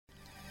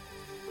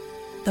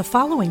The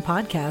following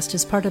podcast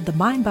is part of the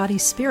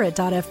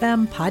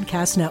MindBodySpirit.fm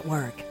podcast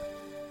network.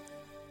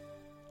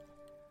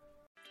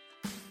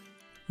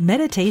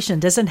 Meditation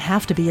doesn't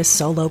have to be a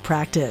solo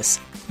practice.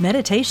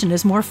 Meditation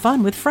is more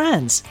fun with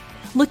friends.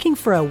 Looking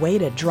for a way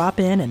to drop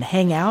in and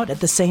hang out at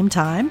the same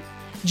time?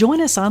 Join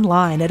us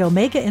online at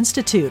Omega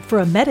Institute for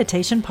a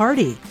meditation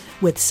party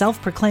with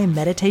self-proclaimed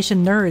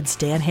meditation nerds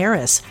Dan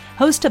Harris,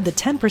 host of the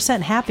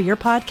 10% Happier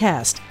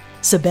podcast,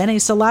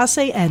 Sabene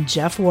Selassie, and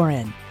Jeff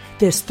Warren.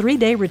 This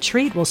 3-day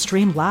retreat will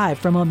stream live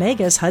from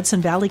Omega's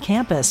Hudson Valley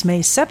campus May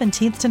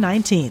 17th to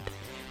 19th.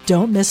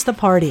 Don't miss the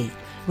party.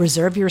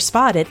 Reserve your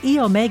spot at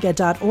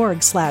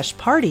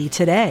eomega.org/party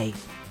today.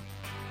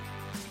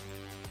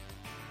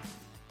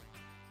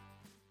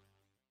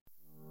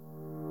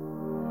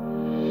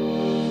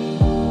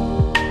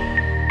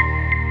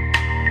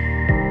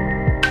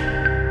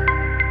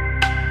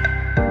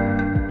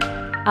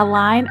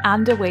 Align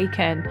and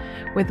Awaken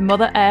with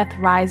Mother Earth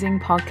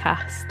Rising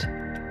podcast.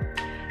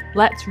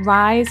 Let's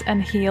rise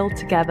and heal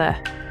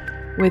together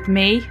with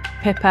me,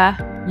 Pippa,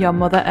 your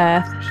Mother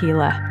Earth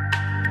healer.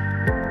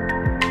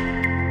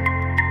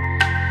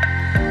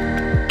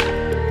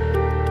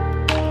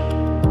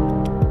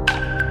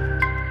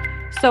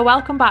 So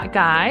welcome back,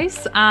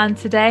 guys, and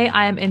today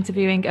I am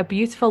interviewing a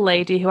beautiful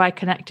lady who I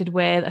connected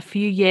with a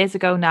few years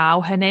ago now.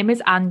 Her name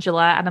is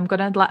Angela, and I'm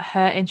going to let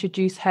her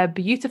introduce her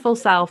beautiful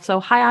self. So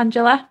hi,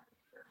 Angela.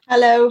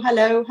 Hello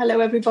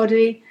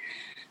everybody.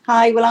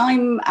 Hi, well,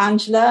 I'm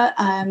Angela.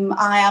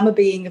 I am a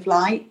being of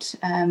light.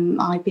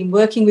 I've been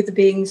working with the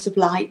beings of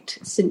light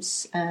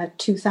since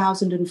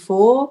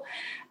 2004,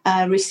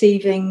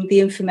 receiving the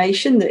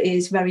information that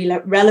is very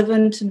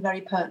relevant and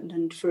very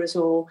pertinent for us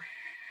all.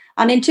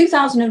 And in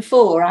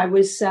 2004, I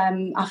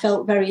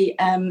felt very,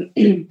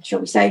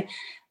 shall we say,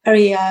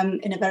 very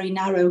in a very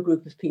narrow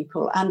group of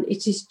people. And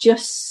it is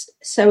just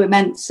so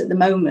immense at the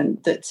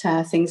moment that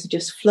things are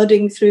just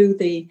flooding through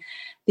the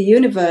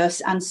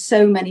universe, and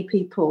so many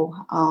people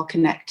are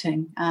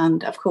connecting.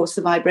 And of course,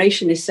 the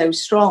vibration is so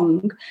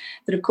strong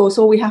that, of course,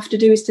 all we have to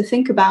do is to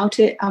think about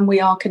it, and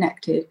we are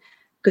connected.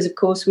 Because, of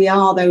course, we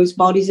are those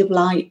bodies of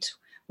light.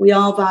 We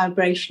are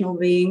vibrational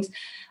beings.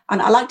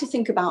 And I like to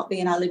think about the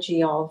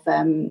analogy of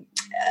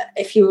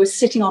if you were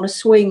sitting on a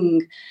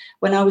swing.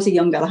 When I was a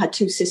young girl, I had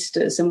two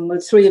sisters, and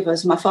with three of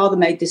us, my father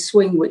made this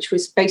swing, which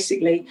was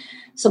basically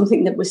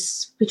something that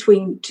was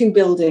between two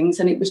buildings,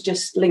 and it was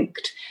just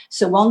linked.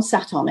 So one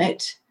sat on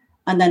it,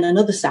 and then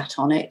another sat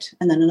on it,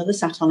 and then another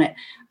sat on it.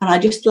 And I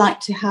just like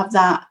to have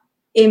that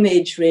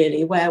image,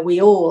 really, where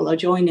we all are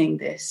joining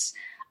this.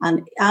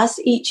 And as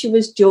each of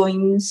us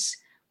joins,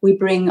 we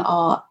bring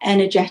our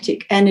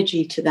energetic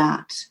energy to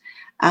that,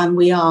 and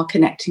we are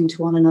connecting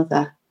to one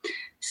another.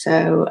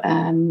 So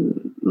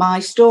my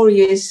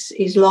story is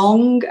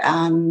long,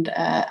 and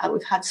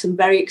we've had some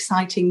very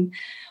exciting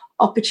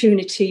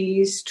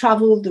opportunities,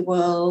 traveled the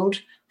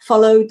world,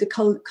 followed the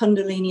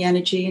Kundalini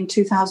energy. In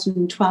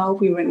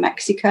 2012, we were in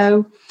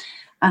Mexico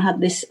and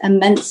had this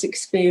immense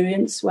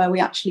experience where we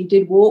actually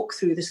did walk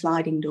through the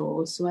sliding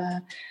doors,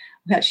 where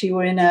we actually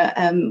were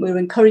we were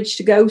encouraged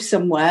to go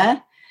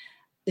somewhere,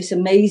 this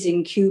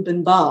amazing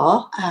Cuban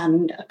bar,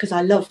 and because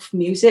I love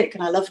music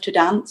and I love to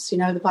dance,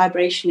 the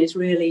vibration is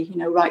really,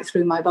 right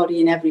through my body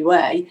in every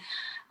way.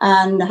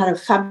 And I had a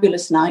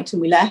fabulous night,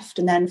 and we left.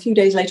 And then a few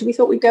days later, we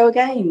thought we'd go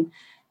again.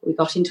 We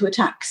got into a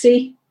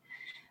taxi,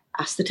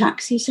 asked the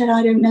taxi, said,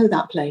 I don't know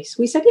that place.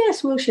 We said,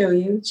 yes, we'll show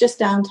you. It's just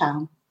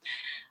downtown.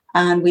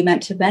 And we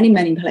went to many,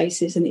 many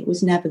places, and it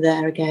was never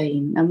there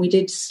again. And we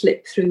did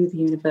slip through the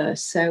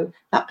universe. So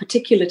that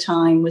particular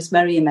time was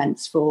very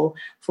immense for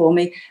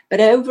me.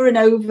 But over and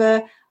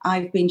over,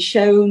 I've been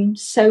shown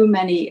so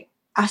many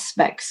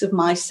aspects of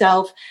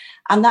myself,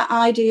 and that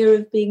idea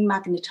of being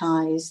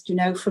magnetized,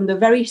 from the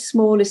very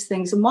smallest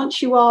things. And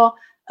once you are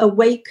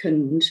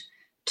awakened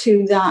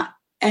to that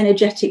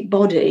energetic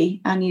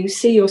body and you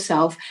see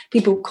yourself,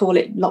 people call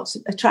it lots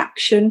of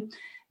attraction,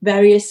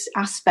 various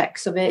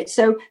aspects of it.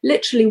 So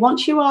literally,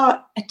 once you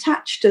are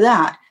attached to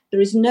that,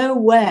 there is no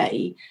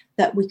way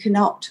that we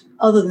cannot,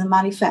 other than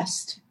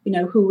manifest,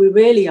 who we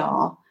really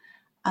are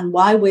and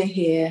why we're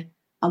here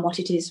and what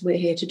it is we're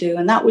here to do.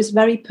 And that was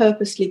very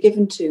purposely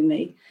given to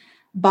me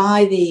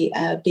by the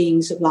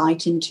beings of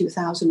light in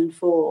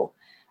 2004.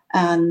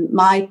 And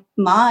my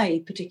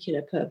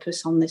particular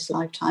purpose on this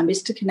lifetime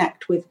is to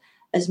connect with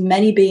as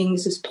many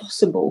beings as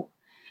possible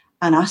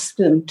and ask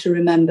them to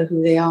remember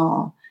who they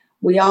are.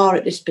 We are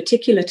at this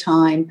particular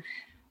time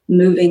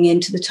moving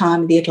into the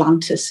time of the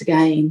Atlantis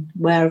again,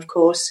 where, of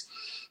course,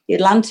 the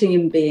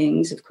Atlantean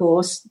beings, of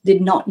course,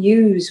 did not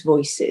use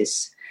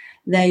voices.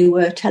 They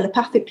were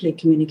telepathically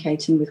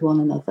communicating with one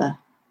another.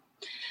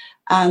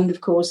 And,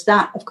 of course,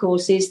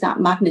 is that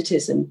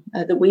magnetism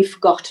that we've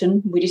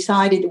forgotten. We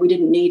decided that we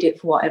didn't need it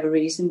for whatever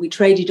reason. We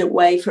traded it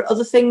away for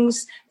other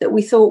things that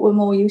we thought were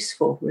more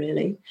useful,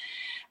 really.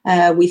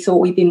 We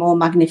thought we'd be more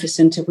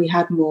magnificent if we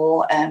had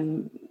more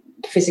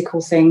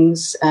physical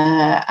things.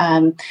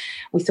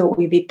 We thought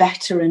we'd be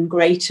better and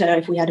greater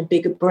if we had a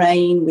bigger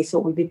brain. We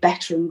thought we'd be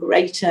better and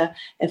greater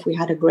if we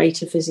had a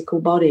greater physical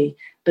body.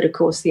 But of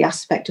course, the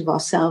aspect of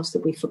ourselves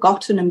that we've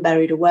forgotten and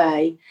buried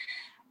away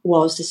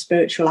was the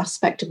spiritual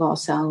aspect of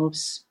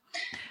ourselves.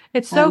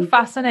 It's so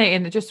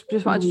fascinating. Just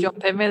wanted to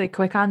jump in really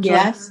quick, Angela.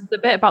 Yes. The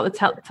bit about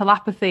the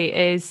telepathy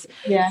is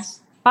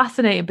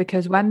fascinating,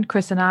 because when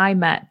Chris and I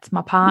met,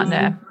 my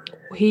partner,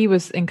 he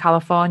was in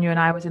California and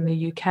I was in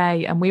the UK,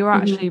 and we were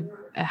actually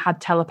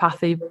had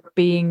telepathy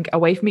being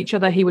away from each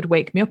other. He would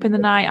wake me up in the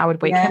night, I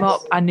would wake him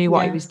up. I knew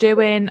what he was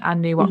doing, I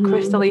knew what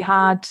crystal he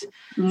had,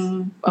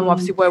 and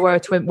obviously we're a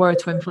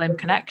twin flame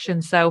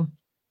connection. So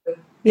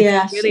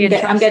yes, really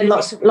I'm getting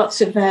lots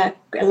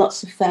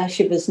of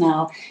shivers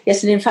now.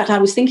 Yes, and in fact, I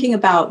was thinking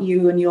about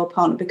you and your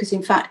partner, because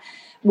in fact,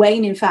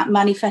 Wayne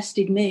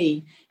manifested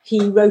me. He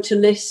wrote a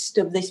list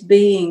of this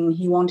being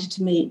he wanted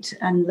to meet,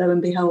 and lo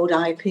and behold,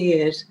 I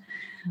appeared.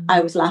 I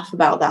always laugh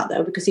about that,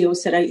 though, because he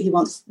always said he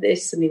wants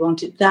this and he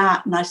wanted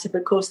that, and I said, but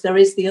of course, there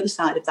is the other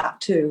side of that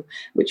too,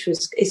 which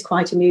is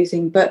quite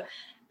amusing. But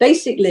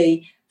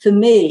basically, for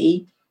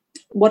me,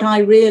 what I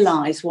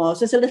realised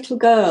was, as a little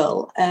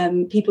girl,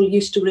 people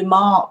used to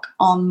remark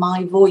on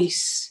my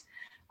voice,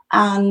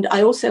 and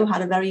I also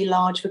had a very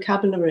large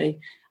vocabulary.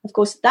 Of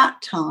course, at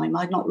that time,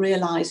 I'd not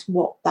realised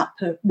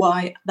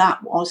why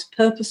that was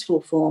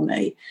purposeful for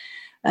me.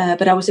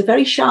 But I was a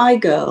very shy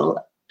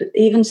girl. But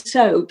even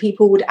so,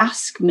 people would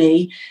ask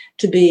me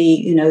to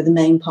be, the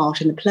main part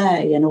in the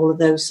play and all of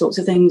those sorts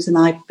of things, and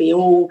I'd be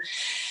all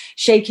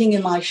shaking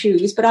in my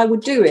shoes, but I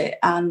would do it,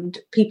 and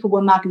people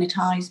were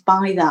magnetised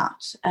by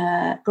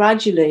that.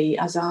 Gradually,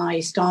 as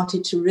I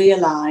started to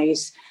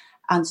realise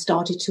and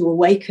started to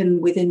awaken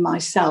within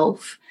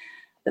myself,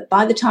 that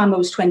by the time I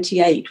was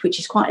 28, which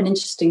is quite an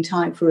interesting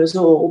time for us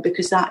all,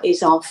 because that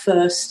is our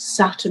first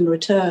Saturn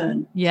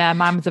return. Yeah,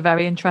 mine was a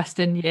very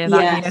interesting year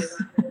that year.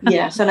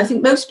 Yes, and I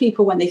think most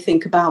people, when they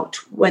think about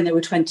when they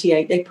were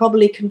 28, they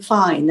probably can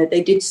find that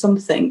they did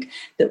something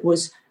that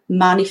was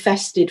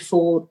manifested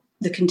for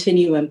the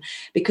continuum,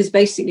 because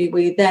basically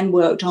we then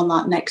worked on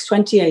that next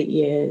 28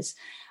 years.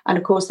 And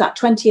of course, that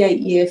 28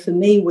 year for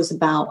me was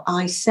about,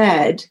 I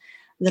said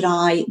that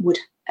I would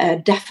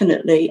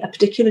definitely, a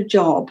particular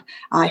job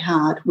I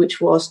had,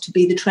 which was to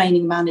be the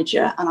training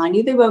manager. And I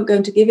knew they weren't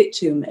going to give it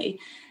to me,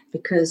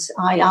 because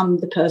I am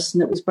the person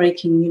that was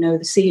breaking,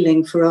 the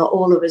ceiling for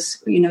all of us,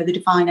 the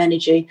divine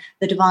energy,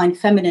 the divine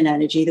feminine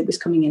energy that was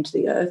coming into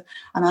the earth.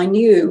 And I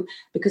knew,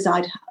 because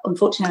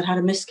unfortunately I'd had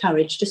a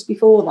miscarriage just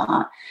before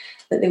that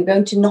they were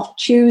going to not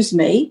choose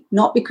me,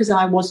 not because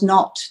I was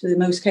not the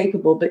most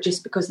capable, but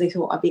just because they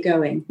thought I'd be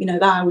going,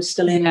 that I was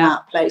still in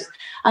that place.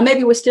 And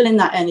maybe we're still in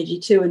that energy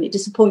too, and it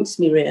disappoints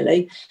me,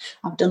 really.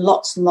 I've done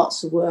lots and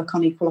lots of work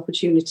on equal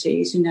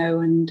opportunities,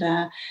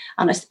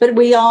 but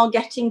we are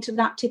getting to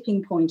that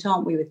tipping point,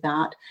 aren't we, with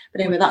that?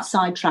 But anyway, that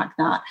sidetracked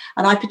that.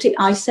 And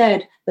I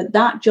said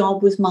that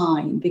job was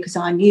mine because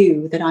I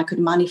knew that I could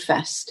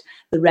manifest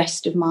the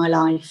rest of my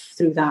life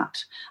through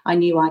that. I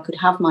knew I could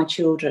have my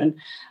children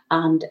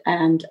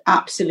and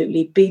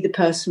absolutely be the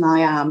person I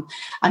am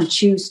and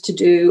choose to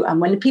do. And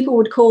when people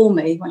would call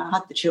me, when I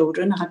had the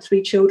children, I had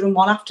 3 children,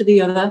 one after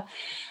the other,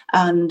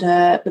 and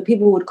but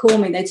people would call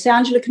me, they'd say,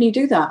 Angela, can you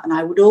do that? And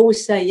I would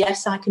always say,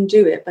 yes, I can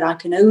do it, but I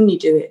can only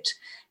do it,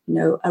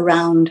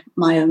 around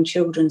my own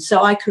children.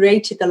 So I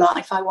created the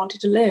life I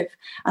wanted to live,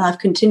 and I've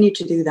continued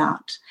to do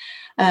that.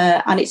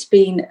 And it's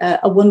been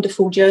a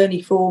wonderful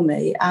journey for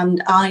me.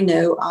 And I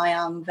know I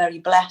am very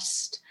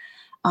blessed.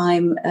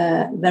 I'm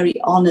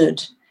very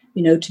honoured,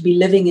 to be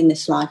living in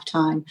this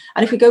lifetime.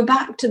 And if we go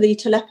back to the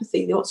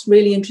telepathy, what's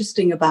really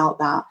interesting about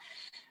that,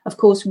 of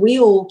course, we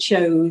all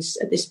chose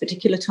at this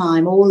particular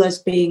time, all those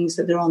beings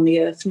that are on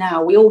the earth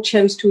now, we all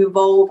chose to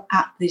evolve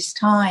at this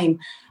time.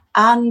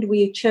 And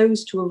we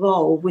chose to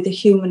evolve with a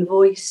human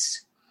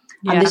voice.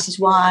 Yeah. And this is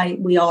why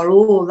we are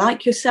all,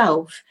 like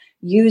yourself,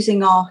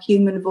 using our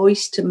human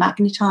voice to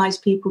magnetize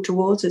people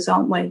towards us,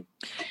 aren't we?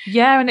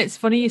 Yeah, and it's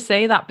funny you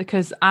say that,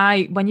 because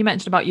when you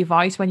mentioned about your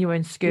voice when you were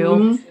in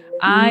school,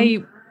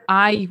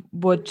 I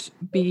would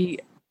be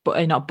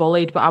not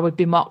bullied, but I would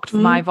be mocked for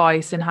my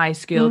voice in high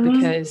school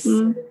because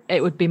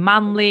it would be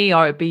manly,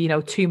 or it'd be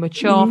too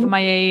mature for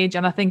my age.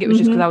 And I think it was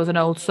just because I was an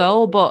old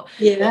soul. But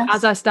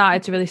as I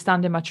started to really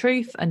stand in my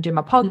truth and do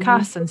my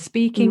podcasts and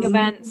speaking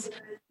events,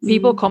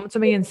 people come to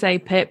me and say,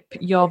 Pip,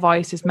 your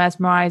voice is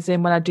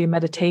mesmerizing. When I do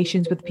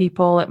meditations with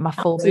people at my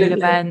full moon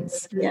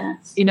events,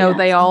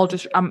 they all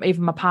just,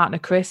 even my partner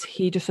Chris,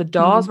 he just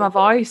adores my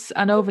voice.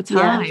 And over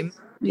time,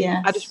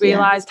 I just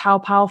realized how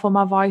powerful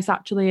my voice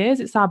actually is.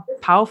 It's a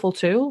powerful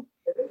tool.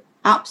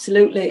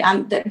 Absolutely.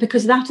 And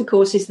because that, of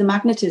course, is the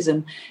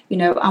magnetism,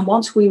 and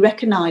once we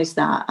recognize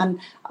that, and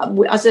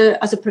as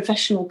a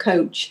professional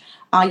coach,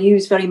 I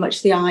use very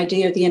much the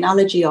idea, the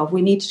analogy of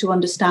we need to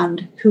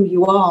understand who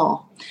you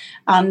are.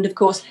 And of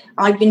course,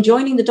 I've been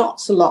joining the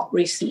dots a lot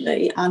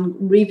recently and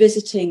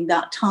revisiting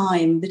that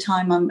time, the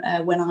time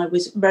when I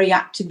was very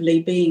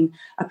actively being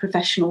a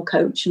professional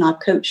coach, and I've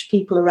coached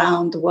people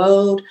around the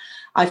world.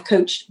 I've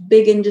coached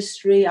big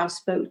industry. I've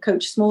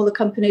coached smaller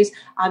companies.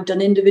 I've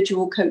done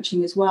individual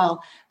coaching as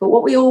well. But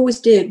what we always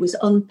did was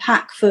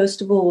unpack,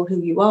 first of all,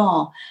 who you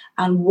are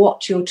and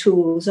what your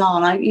tools are.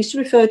 And I used to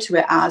refer to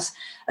it as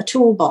a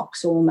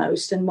toolbox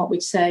almost. And what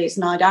we'd say is,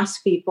 and I'd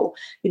ask people,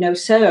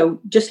 so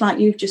just like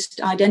you've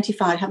just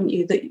identified, haven't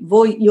you, that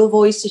your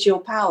voice is your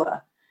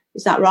power.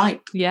 Is that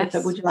right?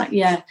 Yes. Would you like,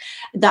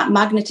 that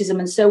magnetism.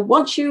 And so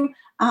once you,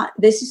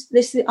 this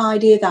is the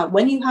idea that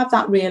when you have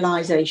that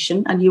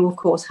realization, and you of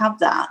course have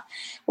that,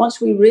 once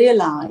we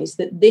realize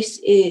that this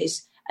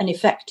is an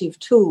effective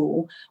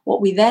tool,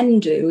 what we then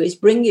do is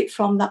bring it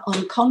from that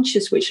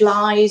unconscious, which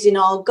lies in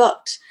our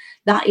gut.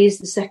 That is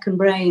the second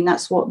brain.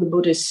 That's what the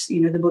Buddha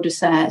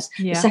says.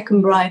 The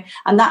second brain.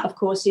 And that, of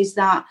course, is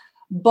that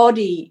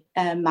body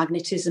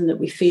magnetism that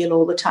we feel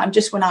all the time.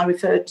 Just when I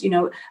referred,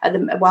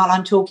 while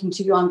I'm talking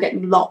to you, I'm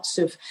getting lots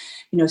of,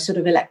 sort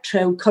of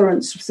electro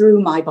currents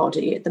through my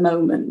body at the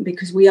moment,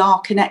 because we are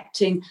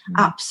connecting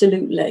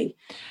absolutely.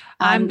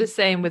 I'm the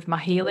same with my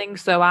healing.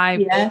 So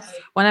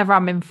whenever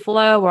I'm in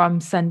flow, or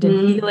I'm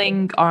sending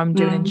healing, or I'm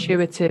doing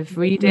intuitive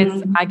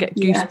readings, I get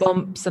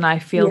goosebumps and I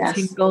feel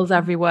tingles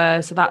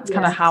everywhere. So that's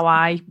kind of how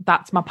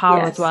that's my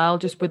power as well,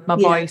 just with my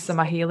voice and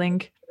my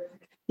healing.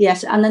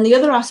 Yes. And then the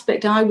other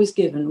aspect I was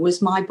given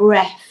was my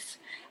breath.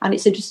 And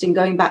it's interesting,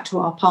 going back to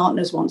our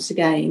partners once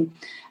again,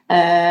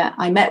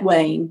 I met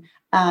Wayne,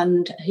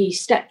 and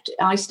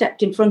I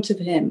stepped in front of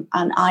him,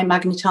 and I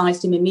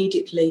magnetized him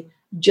immediately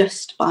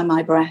just by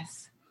my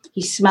breath.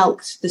 He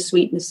smelt the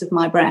sweetness of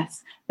my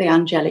breath, the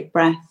angelic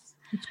breath.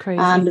 It's crazy.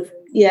 And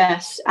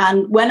yes,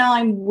 and when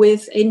I'm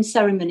in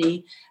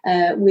ceremony,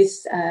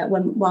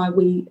 while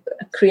we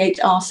create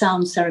our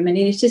sound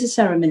ceremony, and it is a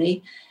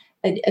ceremony,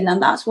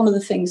 and that's one of the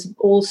things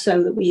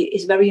also that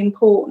is very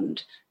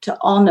important, to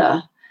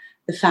honour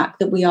the fact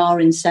that we are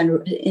in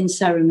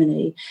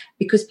ceremony,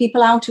 because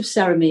people out of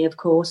ceremony, of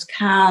course,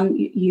 can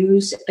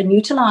use and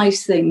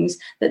utilise things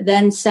that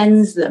then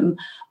sends them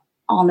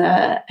on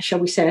a, shall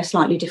we say, a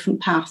slightly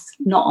different path,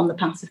 not on the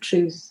path of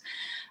truth.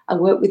 I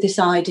work with this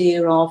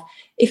idea of,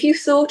 if you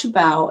thought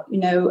about,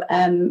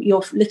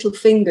 your little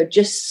finger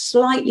just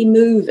slightly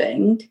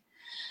moving,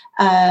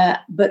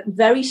 but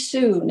very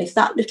soon, if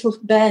that little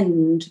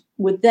bend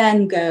would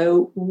then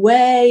go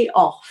way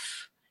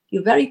off,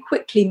 you very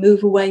quickly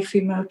move away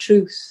from your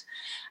truth.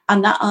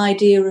 And that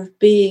idea of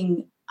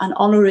being and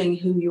honouring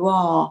who you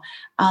are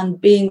and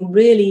being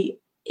really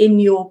in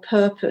your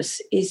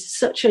purpose is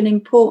such an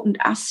important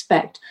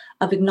aspect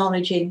of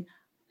acknowledging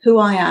who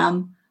I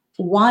am,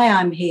 why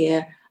I'm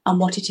here, and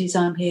what it is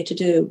I'm here to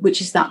do,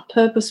 which is that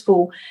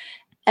purposeful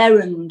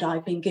errand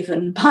I've been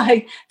given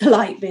by the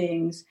light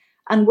beings,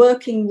 and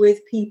working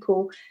with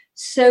people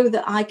so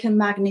that I can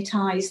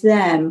magnetize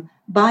them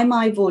by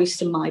my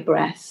voice and my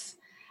breath.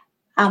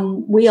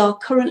 And we are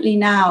currently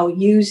now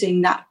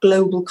using that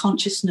global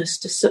consciousness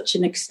to such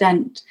an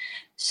extent.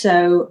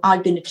 So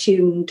I've been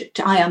attuned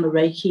to, I am a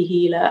Reiki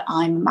healer,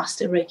 I'm a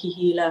master Reiki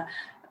healer,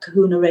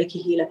 Kahuna Reiki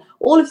healer,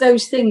 all of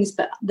those things,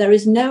 but there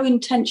is no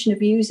intention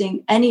of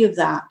using any of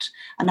that.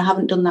 And I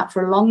haven't done that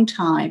for a long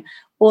time.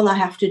 All I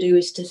have to do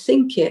is to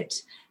think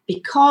it,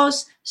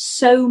 because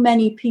so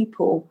many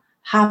people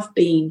have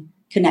been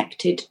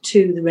connected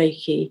to the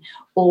Reiki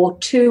or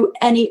to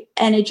any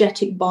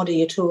energetic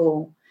body at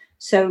all.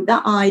 So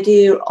that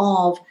idea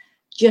of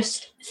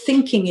just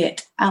thinking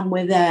it and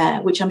we're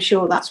there, which I'm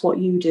sure that's what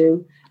you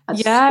do.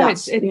 This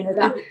that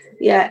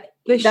year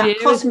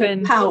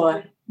cosmic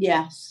power.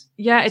 Yes.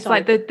 Yeah, it's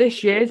like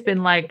this year's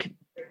been like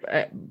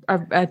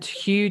a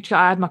huge.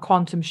 I had my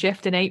quantum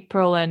shift in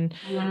April, and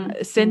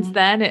since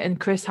then, and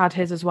Chris had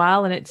his as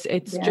well, and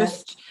it's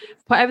just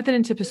put everything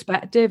into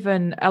perspective.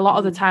 And a lot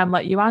of the time,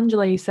 like you,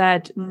 Angela, you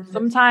said,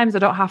 sometimes I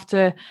don't have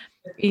to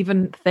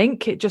even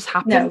think; it just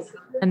happens. No,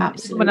 and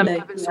absolutely, when I'm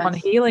having someone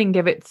healing,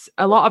 if it's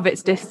a lot of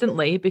it's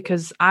distantly,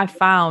 because I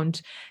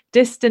found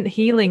distant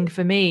healing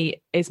for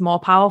me is more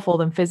powerful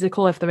than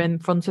physical if they're in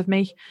front of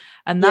me.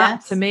 And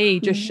that to me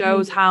just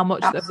shows how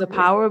much of the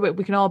power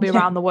we can all be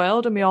around the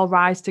world, and we all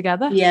rise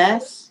together.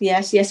 Yes.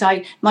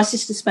 My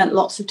sister spent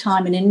lots of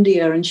time in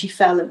India, and she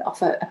fell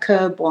off a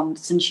curb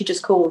once, and she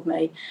just called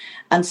me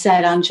and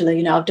said, Angela,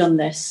 I've done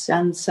this.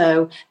 And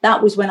so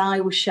that was when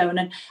I was shown.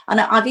 And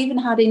I've even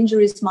had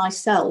injuries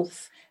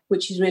myself,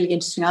 which is really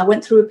interesting. I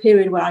went through a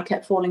period where I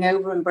kept falling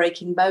over and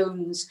breaking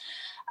bones.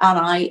 And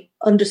I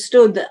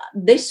understood that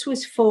this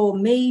was for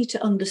me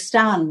to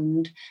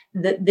understand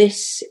that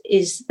this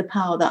is the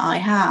power that I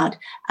had,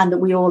 and that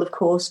we all, of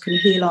course, can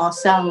heal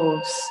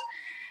ourselves.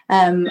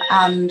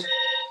 And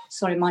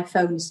sorry, my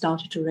phone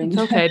started to ring.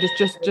 It's okay.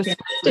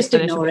 Just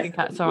ignore it.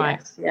 It's all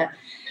right. Yeah.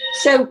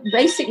 So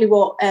basically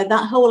what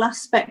that whole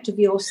aspect of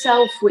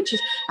yourself, which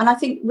is, and I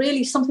think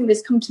really something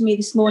that's come to me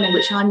this morning,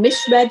 which I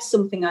misread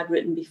something I'd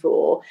written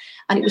before,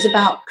 and it was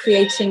about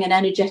creating an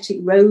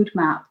energetic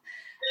roadmap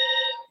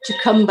to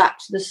come back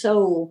to the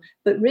soul.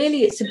 But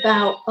really it's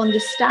about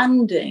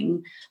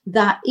understanding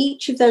that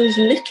each of those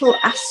little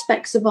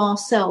aspects of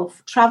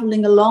ourself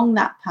traveling along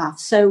that path.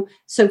 So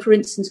for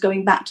instance,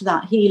 going back to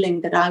that healing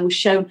that I was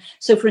shown.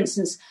 So for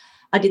instance,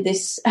 I did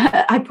this,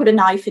 I put a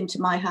knife into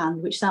my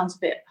hand, which sounds a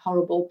bit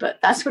horrible, but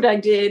that's what I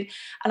did.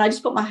 And I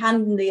just put my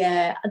hand in the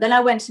air. And then I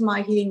went to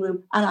my healing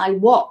room and I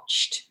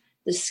watched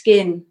the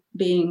skin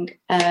being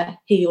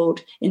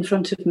healed in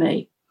front of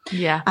me.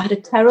 Yeah. I had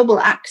a terrible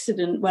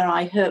accident where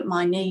I hurt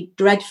my knee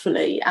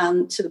dreadfully,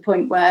 and to the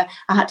point where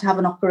I had to have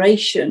an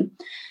operation.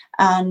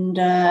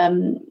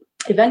 And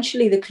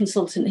eventually the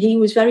consultant, he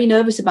was very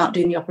nervous about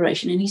doing the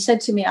operation. And he said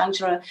to me,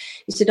 Angela,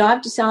 he said,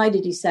 I've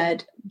decided, he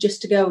said,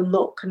 just to go and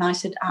look. And I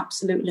said,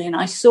 absolutely. And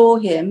I saw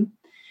him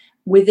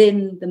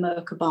within the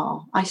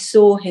Merkaba. I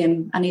saw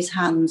him and his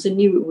hands and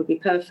knew it would be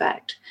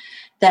perfect.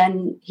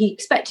 Then he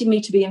expected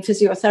me to be in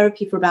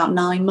physiotherapy for about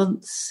 9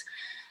 months.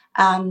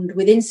 And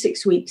within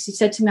 6 weeks, he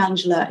said to me,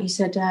 Angela, he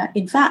said,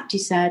 in fact, he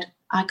said,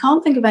 I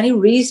can't think of any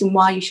reason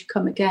why you should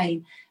come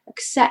again,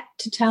 except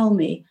to tell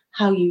me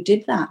how you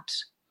did that.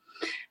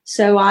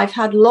 So I've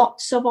had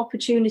lots of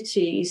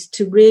opportunities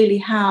to really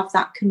have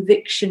that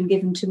conviction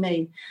given to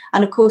me.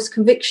 And of course,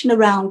 conviction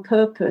around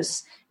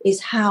purpose is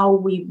how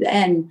we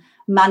then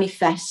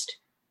manifest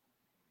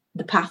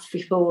the path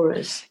before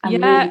us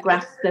and really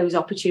grasp those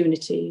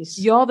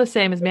opportunities. You're the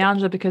same as me,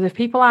 Angela, because if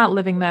people aren't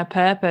living their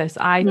purpose,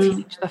 I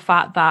teach the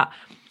fact that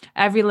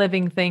every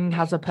living thing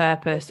has a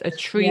purpose. A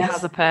tree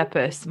has a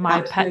purpose.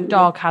 My pet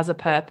dog has a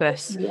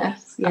purpose.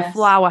 Yes. A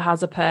flower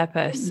has a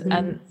purpose.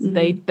 And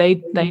they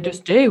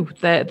just do.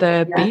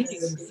 They're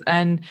beings.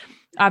 And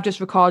I've just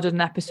recorded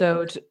an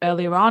episode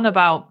earlier on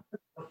about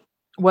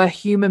we're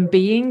human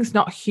beings,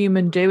 not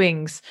human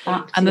doings.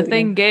 Absolutely. And the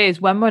thing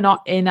is, when we're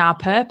not in our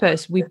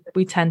purpose,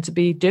 we tend to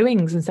be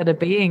doings instead of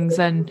beings.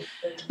 And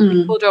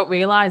people don't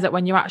realize that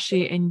when you're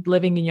actually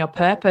living in your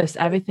purpose,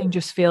 everything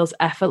just feels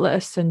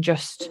effortless and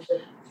just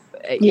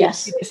you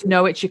just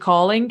know it's your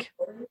calling.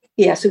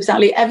 Yes,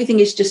 exactly.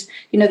 Everything is just,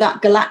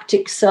 that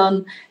galactic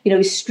sun,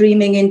 is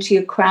streaming into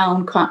your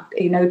crown,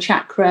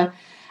 chakra.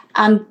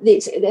 And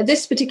it's at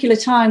this particular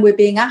time we're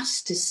being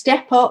asked to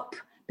step up,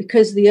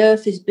 because the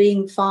earth is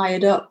being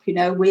fired up.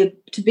 We're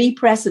to be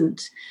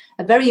present,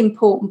 a very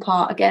important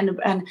part again.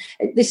 And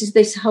this is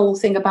this whole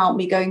thing about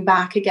me going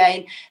back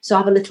again. So I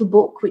have a little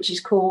book which is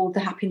called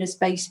The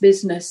Happiness-Based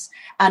Business,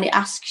 and it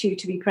asks you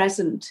to be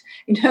present.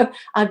 I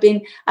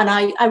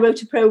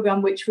wrote a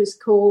program which was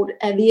called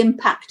The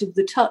Impact of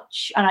the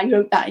Touch, and I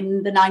wrote that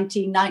in the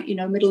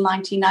middle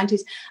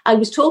 1990s. I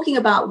was talking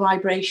about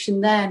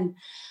vibration then.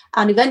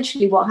 And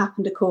eventually what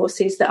happened, of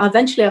course, is that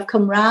I've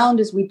come round,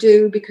 as we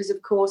do, because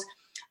of course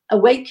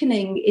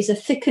awakening is a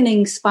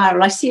thickening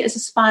spiral. I see it as a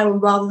spiral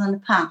rather than a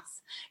path.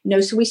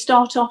 So we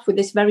start off with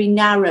this very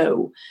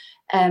narrow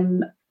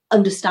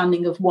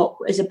understanding of what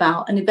is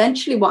about. And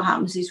eventually what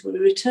happens is we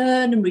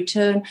return, and we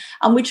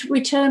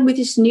return with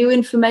this new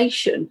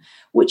information,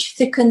 which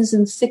thickens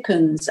and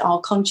thickens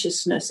our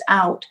consciousness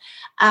out.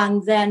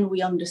 And then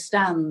we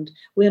understand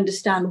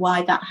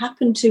why that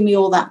happened to me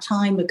all that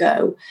time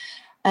ago.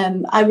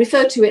 I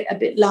refer to it a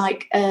bit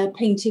like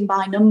painting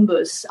by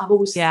numbers. I've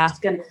always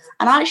and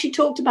I actually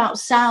talked about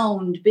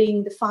sound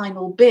being the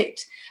final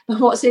bit.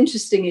 But what's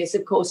interesting is,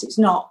 of course, it's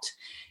not.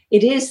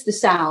 It is the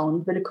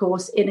sound, but of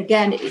course, it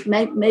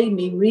made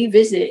me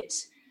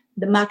revisit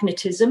the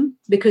magnetism,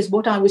 because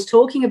what I was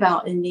talking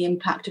about in the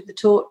impact of the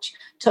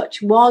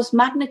touch was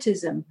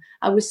magnetism.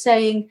 I was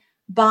saying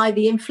by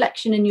the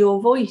inflection in your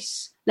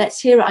voice, let's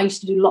hear it. I used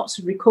to do lots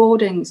of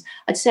recordings.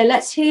 I'd say,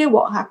 let's hear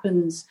what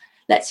happens.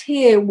 Let's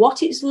hear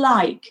what it's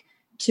like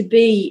to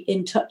be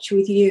in touch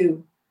with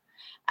you.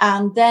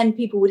 And then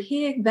people would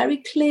hear very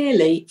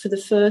clearly for the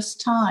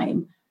first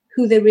time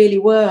who they really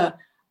were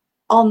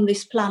on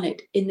this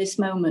planet in this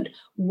moment.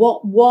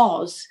 What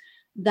was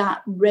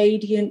that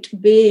radiant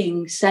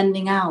being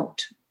sending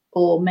out?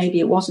 Or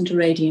maybe it wasn't a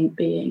radiant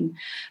being.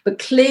 But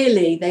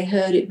clearly they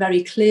heard it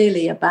very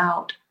clearly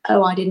about,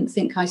 I didn't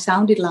think I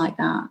sounded like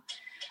that.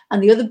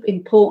 And the other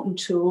important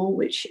tool,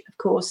 which of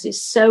course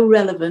is so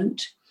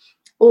relevant,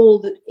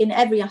 in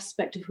every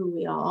aspect of who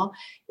we are,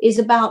 is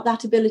about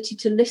that ability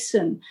to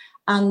listen.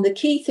 And the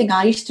key thing,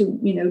 I used to,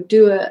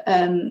 do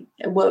a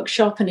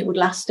workshop, and it would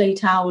last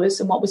 8 hours.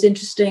 And what was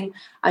interesting,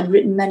 I'd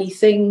written many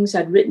things.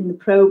 I'd written the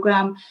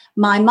program.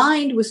 My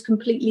mind was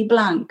completely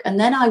blank. And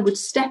then I would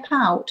step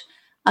out,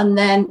 and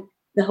then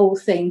the whole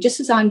thing, just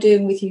as I'm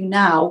doing with you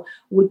now,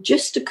 would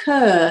just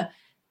occur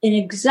in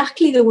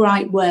exactly the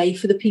right way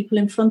for the people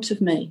in front of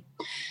me.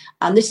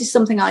 And this is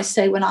something I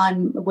say when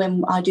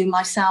I do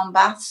my sound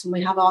baths and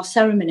we have our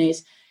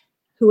ceremonies.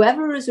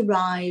 Whoever has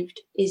arrived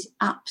is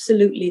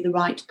absolutely the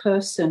right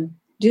person.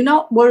 Do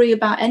not worry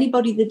about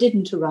anybody that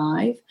didn't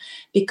arrive,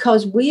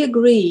 because we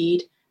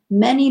agreed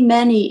many,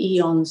 many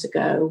eons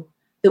ago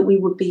that we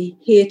would be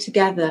here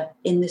together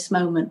in this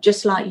moment,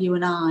 just like you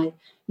and I.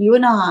 You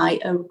and I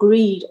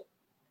agreed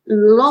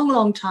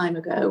long time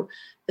ago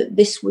that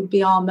this would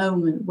be our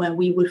moment where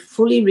we would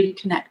fully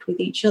reconnect with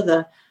each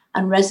other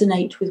and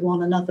resonate with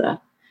one another,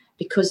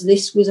 because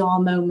this was our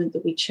moment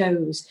that we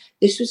chose.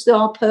 This was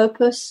our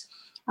purpose,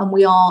 and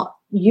we are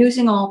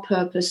using our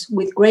purpose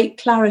with great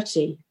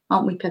clarity,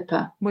 aren't we,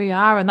 Pippa? We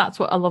are, and that's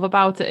what I love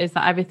about it, is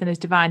that everything is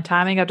divine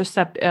timing. I just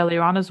said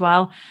earlier on as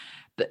well,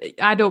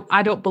 I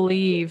don't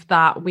believe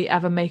that we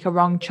ever make a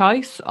wrong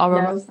choice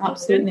No,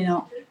 absolutely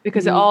not.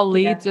 Because it all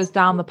leads us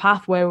down the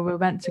path where we're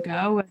meant to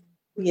go.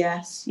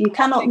 Yes, you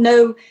cannot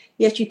know.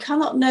 Yes, you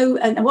cannot know.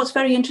 And what's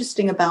very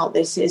interesting about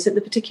this is at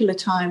the particular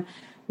time,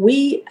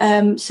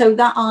 so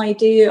that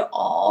idea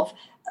of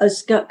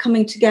us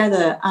coming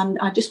together, and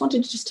I just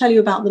wanted to just tell you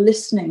about the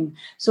listening.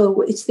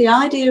 So it's the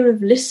idea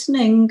of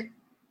listening,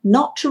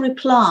 not to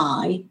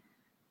reply,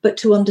 but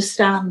to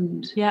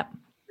understand. Yep.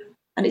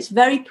 And it's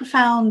very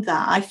profound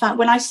that I found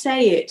when I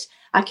say it,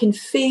 I can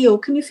feel.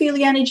 Can you feel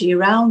the energy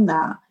around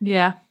that?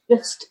 Yeah.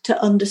 Just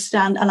to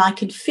understand, and I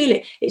can feel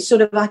it. It's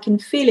sort of, I can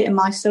feel it in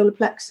my solar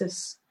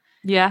plexus.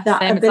 Yeah,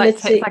 that same.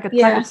 ability. It's like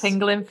a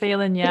tingling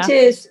feeling. Yeah,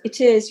 it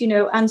is.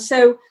 And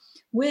so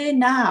we're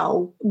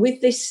now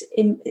with this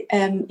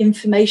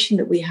information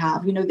that we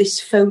have. This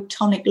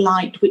photonic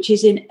light, which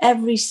is in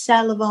every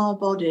cell of our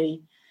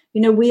body.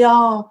 We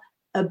are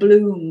a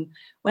bloom.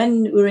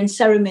 When we're in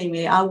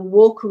ceremony, I will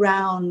walk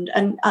around,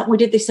 and we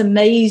did this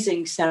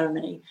amazing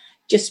ceremony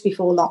just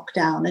before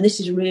lockdown, and this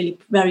is really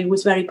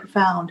was very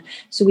profound.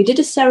 So we did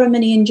a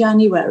ceremony in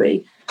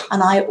January,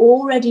 and I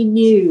already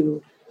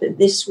knew that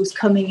this was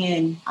coming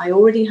in. I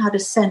already had a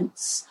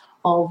sense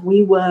of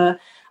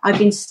I've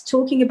been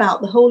talking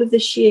about the whole of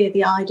this year,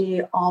 the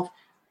idea of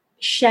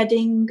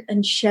shedding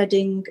and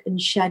shedding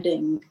and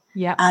shedding,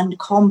 and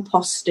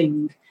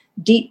composting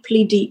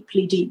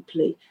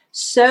deeply,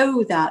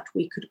 so that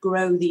we could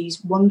grow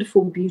these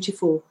wonderful,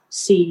 beautiful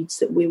seeds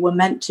that we were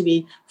meant to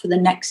be for the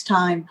next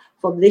time,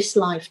 for this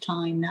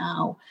lifetime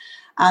now.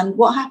 And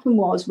what happened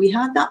was we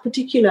had that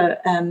particular,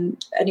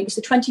 and it was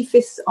the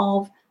 25th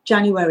of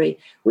January,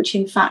 which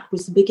in fact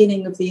was the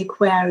beginning of the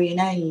Aquarian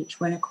age,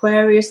 when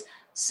Aquarius,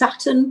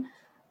 Saturn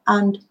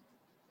and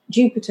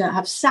Jupiter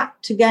have sat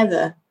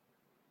together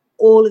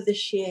all of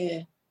this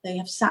year. They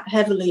have sat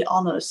heavily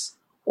on us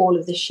all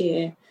of this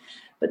year.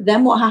 But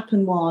then what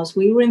happened was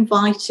we were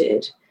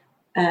invited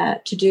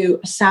to do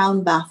a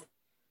sound bath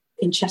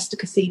in Chester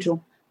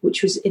Cathedral,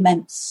 which was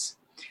immense.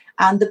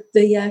 And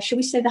the shall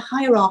we say, the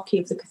hierarchy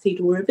of the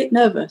cathedral were a bit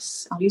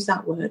nervous, I'll use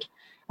that word,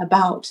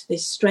 about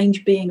this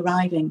strange being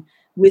arriving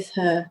with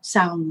her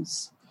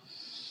sounds,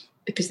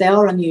 because they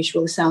are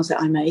unusual, the sounds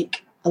that I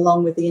make,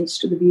 along with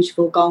the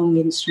beautiful gong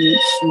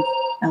instruments.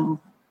 And,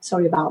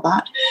 sorry about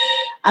that.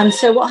 And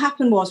so what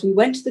happened was we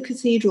went to the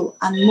cathedral,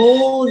 and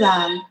more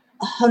than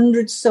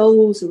 100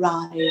 souls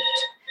arrived,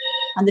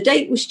 and the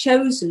date was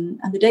chosen,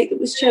 and the date that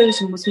was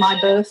chosen was my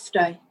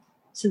birthday.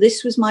 So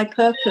this was my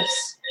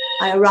purpose.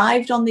 I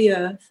arrived on the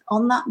earth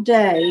on that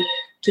day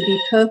to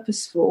be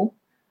purposeful,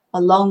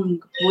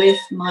 along with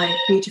my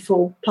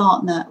beautiful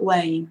partner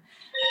Wayne,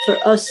 for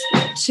us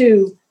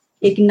to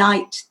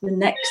ignite the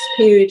next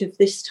period of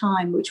this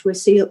time, which we're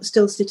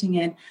still sitting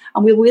in,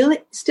 and we will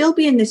still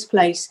be in this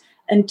place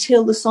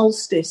until the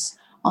solstice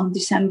on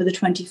December the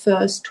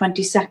 21st,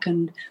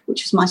 22nd,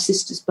 which is my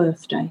sister's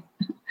birthday.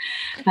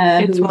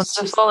 It's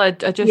wonderful.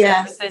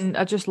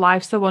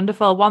 Life's so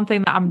wonderful. One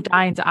thing that I'm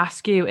dying to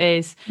ask you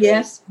is,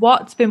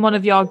 what's been one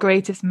of your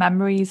greatest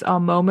memories or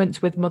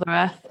moments with Mother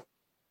Earth?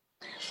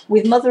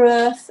 With Mother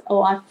Earth,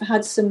 I've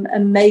had some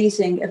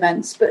amazing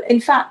events. But in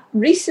fact,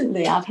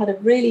 recently I've had a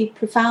really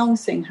profound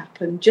thing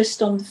happen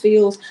just on the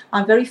fields.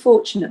 I'm very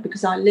fortunate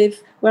because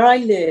where I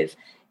live,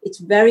 it's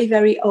very,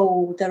 very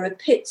old. There are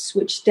pits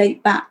which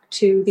date back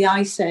to the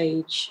Ice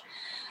Age.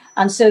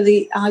 And so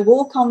I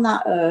walk on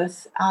that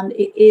earth, and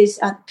it is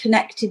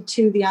connected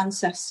to the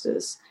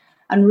ancestors.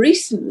 And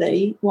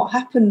recently what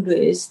happened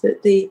is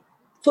that the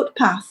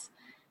footpath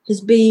has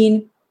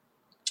been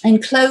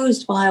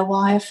enclosed by a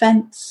wire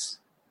fence.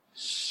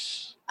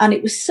 And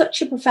it was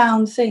such a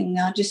profound thing.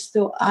 I just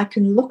thought I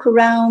can look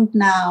around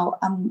now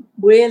and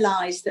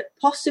realise that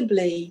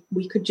possibly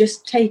we could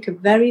just take a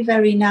very,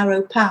 very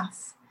narrow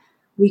path.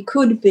 We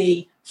could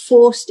be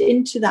forced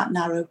into that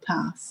narrow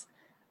path,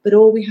 but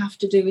all we have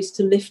to do is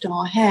to lift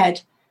our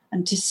head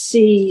and to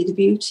see the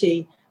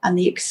beauty and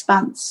the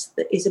expanse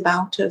that is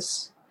about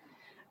us.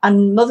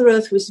 And Mother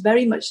Earth was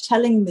very much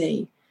telling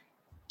me,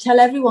 tell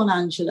everyone,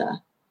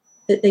 Angela,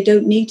 that they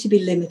don't need to be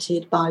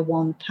limited by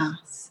one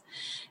path.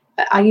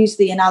 I use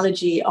the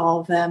analogy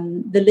of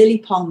the lily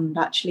pond,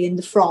 actually, in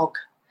the frog.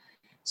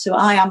 So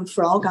I am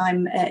frog.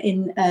 I'm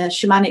in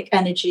shamanic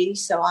energy.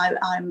 So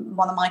I'm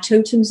one of my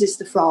totems is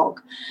the frog.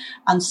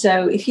 And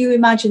so if you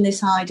imagine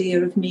this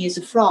idea of me as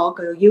a frog,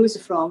 or you as a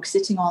frog,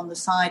 sitting on the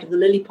side of the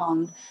lily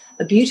pond,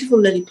 a beautiful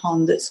lily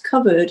pond that's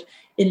covered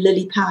in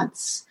lily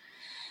pads.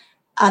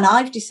 And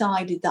I've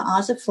decided that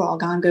as a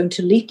frog, I'm going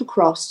to leap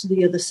across to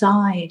the other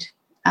side.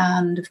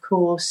 And of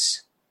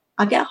course,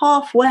 I get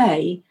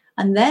halfway,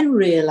 and then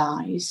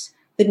realize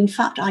that in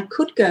fact I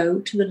could go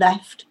to the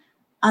left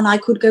and I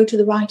could go to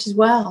the right as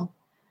well,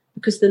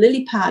 because the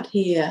lily pad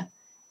here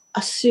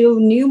are so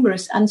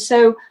numerous. And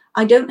so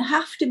I don't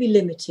have to be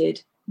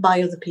limited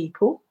by other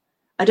people.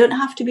 I don't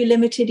have to be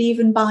limited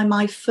even by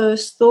my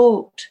first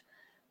thought.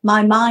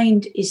 My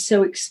mind is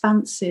so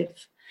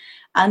expansive.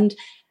 And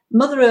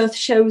Mother Earth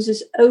shows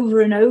us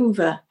over and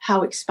over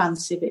how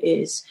expansive it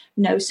is.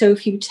 So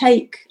if you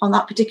take on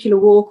that particular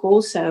walk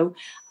also,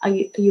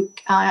 I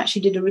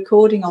actually did a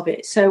recording of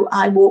it. So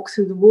I walk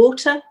through the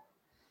water,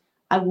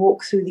 I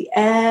walk through the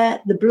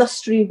air, the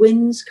blustery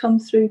winds come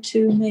through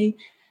to me.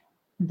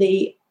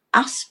 The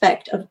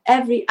aspect of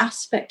every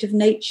aspect of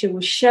nature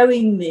was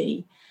showing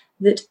me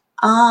that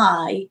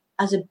I,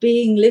 as a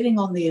being living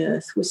on the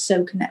earth, was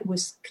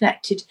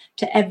connected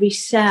to every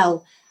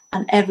cell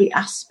and every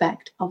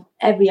aspect of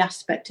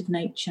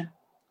nature.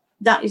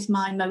 That is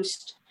my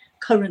most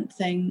current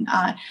thing.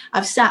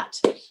 I've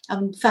sat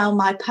and found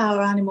my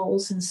power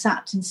animals and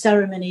sat in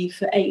ceremony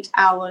for 8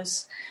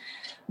 hours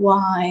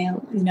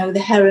while, the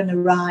heron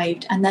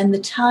arrived, and then the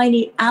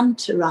tiny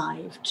ant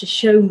arrived to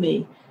show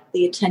me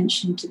the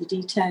attention to the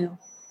detail.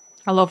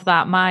 I love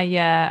that.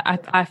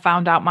 I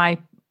found out my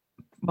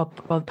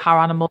power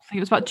animal, I think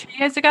it was about 2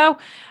 years ago,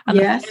 and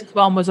the first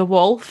one was a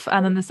wolf,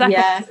 and then the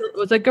second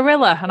was a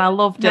gorilla, and I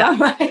loved it.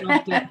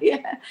 Loved it.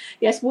 Yeah.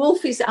 Yes,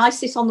 wolf is, I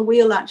sit on the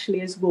wheel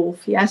actually as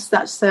wolf. Yes,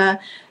 that's my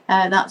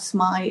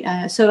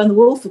and the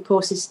wolf of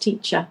course is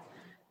teacher.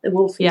 The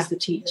wolf is the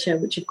teacher,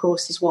 which of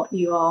course is what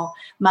you are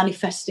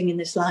manifesting in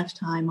this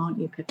lifetime, aren't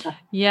you, Pippa?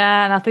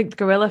 Yeah, and I think the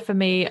gorilla for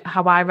me,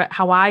 how I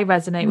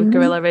resonate with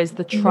gorilla is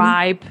the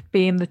tribe,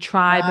 being the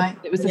tribe. Right.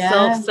 It was the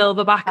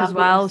silverback as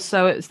well,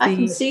 so it's I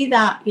can see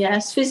that,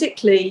 yes,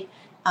 physically,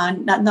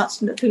 and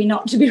that's not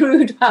to be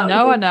rude about.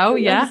 No, I know,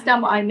 you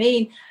understand what I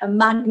mean. A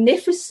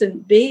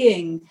magnificent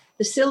being.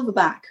 The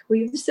silverback. Were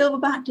you the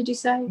silverback, did you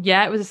say?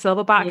 Yeah, it was a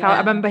silverback. Yeah. I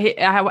remember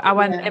I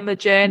went in the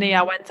journey.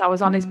 I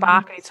was on his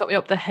back, and he took me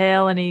up the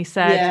hill, and he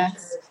said,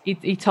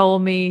 he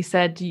told me, he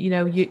said,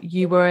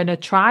 you were in a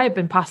tribe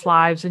in past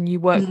lives, and you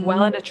work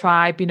well in a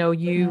tribe.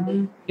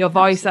 Your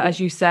voice, as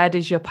you said,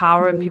 is your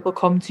power, and people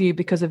come to you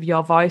because of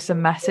your voice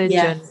and message.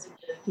 Yes.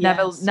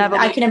 And never.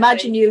 I can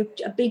imagine you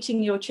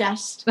beating your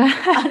chest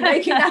and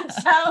making that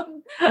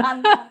sound,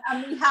 and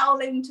me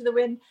howling to the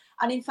wind.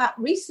 And in fact,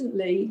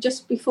 recently,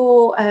 just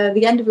before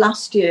the end of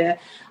last year,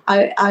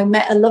 I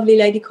met a lovely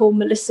lady called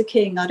Melissa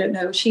King. I don't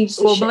know.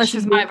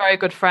 Melissa's my very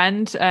good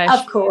friend.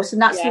 Of course.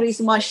 And that's the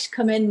reason why she's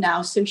come in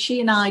now. So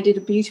she and I did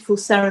a beautiful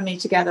ceremony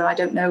together. I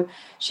don't know.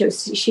 She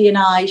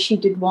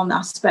did one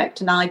aspect,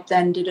 and I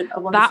then did a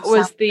wonderful That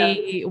was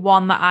the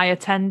one that I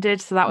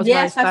attended. So that was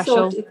very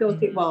special. Yes, I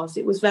thought it was.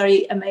 It was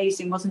very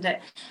amazing, wasn't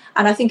it?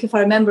 And I think if I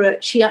remember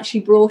it, she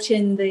actually brought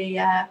in the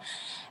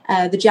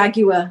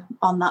jaguar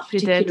on that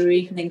particular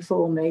evening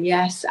for me,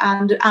 yes,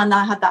 and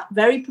I had that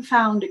very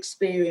profound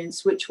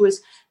experience, which was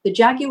the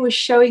jaguar was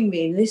showing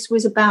me, and this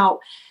was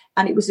about,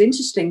 and it was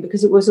interesting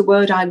because it was a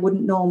word I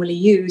wouldn't normally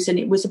use, and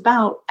it was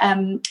about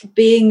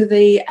being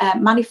the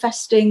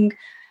manifesting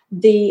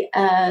the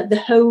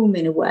home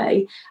in a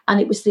way,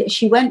 and it was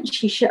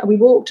we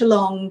walked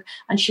along,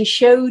 and she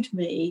showed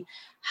me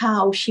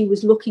how she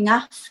was looking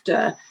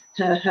after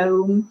her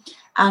home.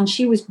 And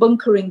she was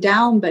bunkering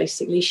down,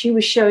 basically. She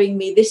was showing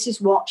me this is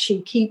what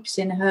she keeps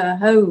in her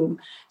home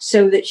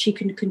so that she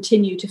can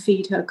continue to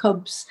feed her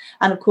cubs.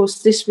 And, of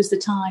course, this was the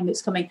time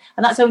it's coming.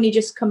 And that's only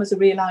just come as a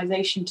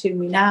realisation to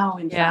me now,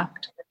 in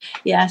fact.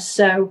 Yes,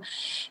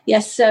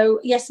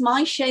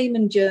 my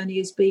shaman journey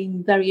has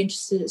been very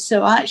interesting.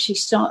 So I actually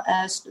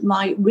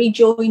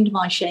rejoined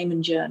my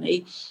shaman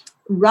journey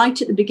right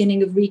at the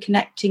beginning of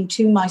reconnecting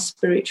to my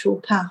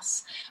spiritual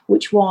path,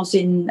 which was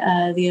in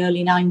the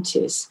early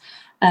 90s.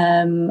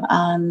 I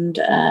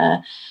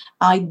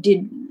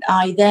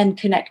then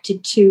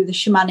connected to the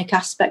shamanic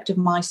aspect of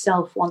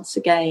myself once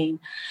again,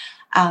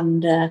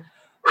 and that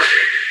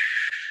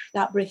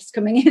breath's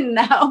coming in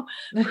now.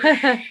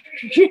 I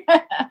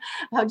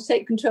have to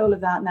take control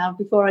of that now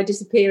before I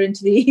disappear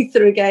into the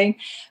ether again.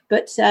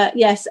 But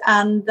yes,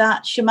 and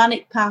that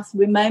shamanic path,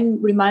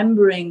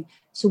 remembering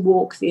to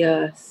walk the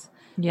earth.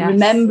 Yes.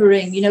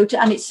 Remembering,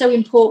 and it's so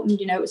important,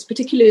 it's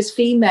particularly as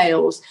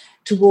females,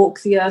 to walk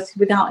the earth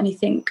without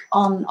anything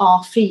on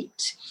our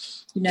feet,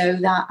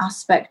 that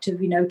aspect of,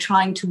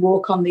 trying to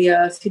walk on the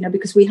earth,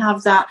 because we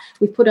have that,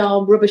 we put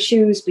our rubber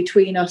shoes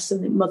between us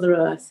and Mother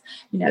Earth,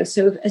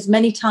 so as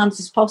many times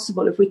as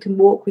possible, if we can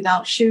walk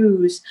without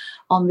shoes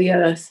on the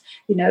earth,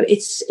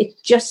 it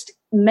just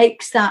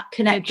makes that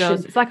connection.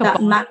 It's like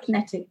that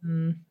magnetic.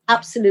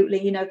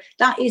 Absolutely,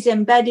 that is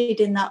embedded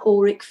in that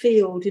auric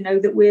field,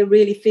 that we're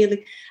really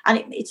feeling,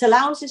 and it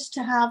allows us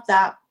to have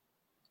that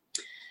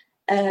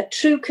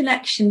true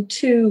connection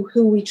to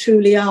who we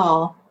truly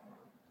are.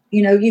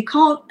 You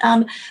can't.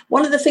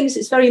 One of the things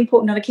that's very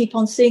important, and I keep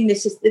on seeing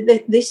this, is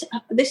that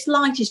this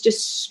light is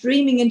just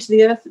streaming into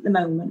the earth at the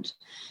moment.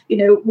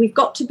 We've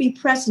got to be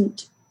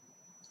present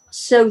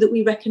so that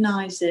we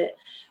recognise it.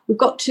 we've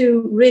got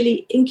to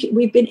really,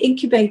 we've been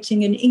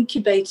incubating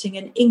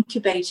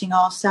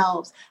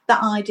ourselves.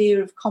 That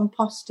idea of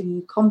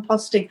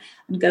composting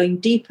and going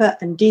deeper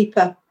and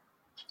deeper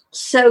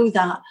so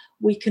that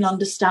we can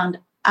understand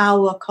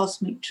our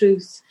cosmic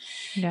truth.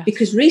 Yes.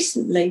 Because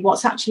recently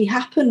what's actually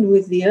happened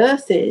with the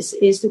earth is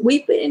that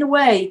we've been, in a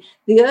way,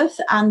 the earth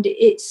and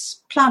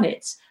its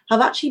planets have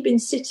actually been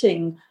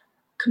sitting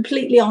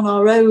completely on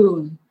our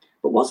own.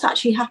 But what's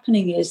actually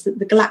happening is that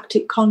the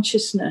galactic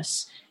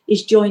consciousness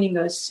is joining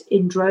us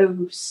in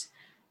droves.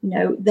 You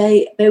know,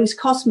 those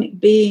cosmic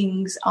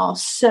beings are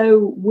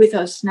so with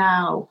us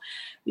now,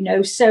 you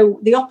know, so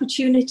the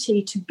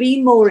opportunity to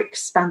be more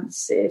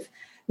expansive,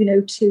 you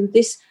know, to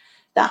this,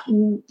 that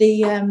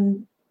we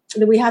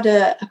had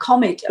a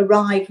comet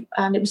arrive,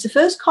 and it was the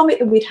first comet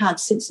that we'd had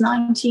since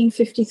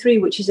 1953,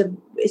 which is a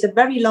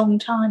very long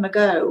time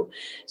ago.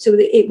 So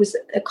it was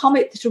a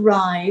comet that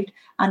arrived,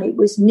 and it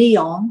was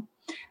Neowise,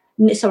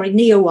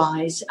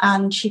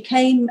 and she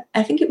came,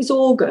 I think it was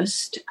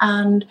August,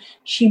 and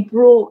she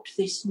brought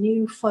this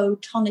new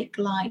photonic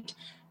light.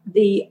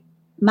 The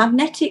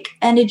magnetic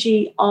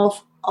energy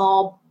of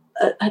the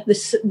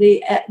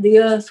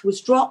earth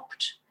was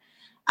dropped,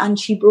 and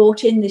she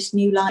brought in this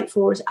new light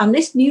for us. And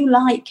this new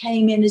light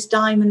came in as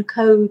diamond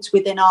codes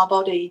within our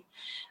body.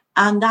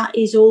 And that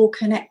is all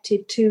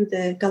connected to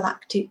the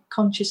galactic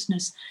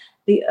consciousness.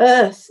 The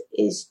earth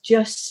is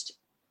just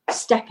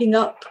stepping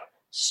up,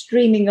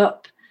 streaming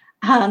up,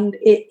 and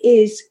it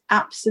is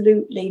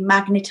absolutely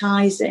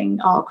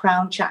magnetizing our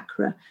crown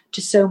chakra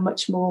to so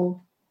much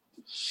more.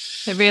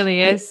 It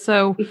really is.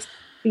 So,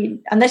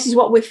 and this is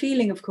what we're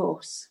feeling, of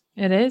course.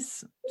 It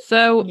is.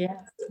 So yeah.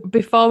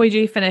 Before we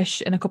do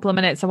finish in a couple of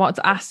minutes, I want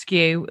to ask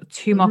you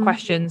two more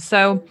questions.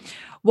 So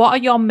what are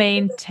your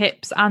main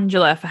tips,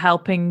 Angela, for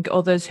helping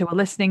others who are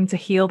listening to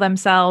heal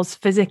themselves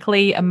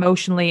physically,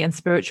 emotionally, and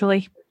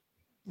spiritually?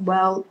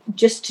 Well,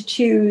 just to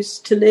choose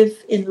to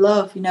live in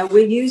love. You know,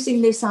 we're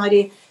using this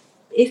idea,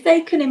 if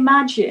they can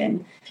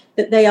imagine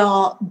that they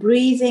are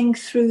breathing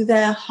through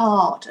their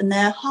heart, and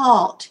their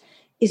heart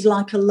is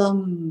like a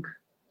lung.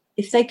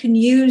 If they can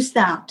use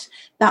that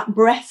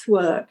breath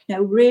work, you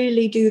know,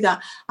 really do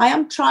that. I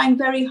am trying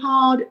very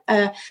hard,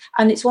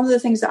 and it's one of the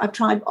things that I've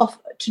tried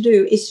to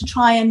do, is to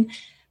try and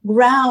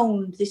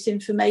ground this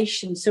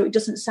information so it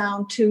doesn't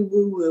sound too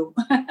woo-woo.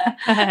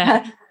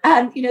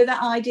 And, you know,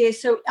 that idea.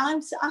 So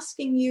I'm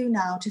asking you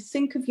now to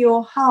think of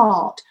your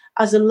heart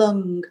as a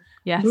lung.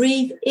 Yes.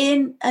 Breathe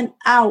in and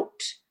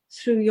out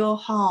through your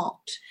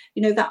heart.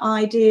 You know, that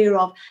idea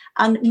of,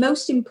 and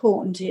most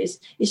important is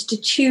to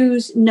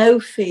choose no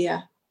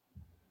fear.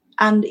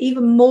 And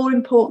even more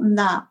important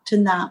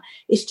than that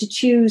is to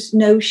choose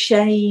no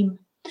shame.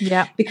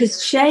 Yeah.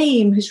 Because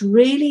shame has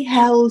really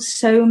held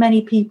so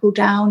many people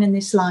down in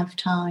this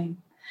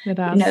lifetime. It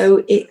has. You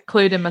know,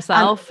 including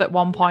myself at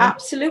one point.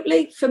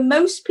 Absolutely. For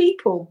most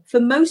people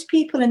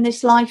in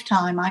this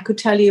lifetime, I could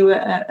tell you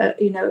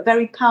a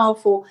very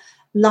powerful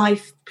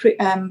life,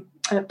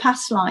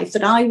 past life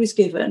that I was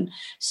given.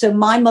 So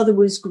my mother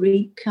was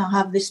Greek. I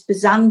have this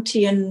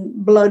Byzantine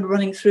blood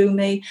running through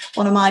me.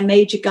 One of my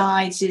major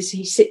guides is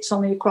he sits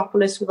on the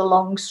Acropolis with a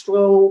long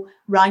scroll,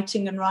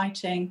 writing and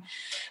writing.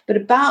 But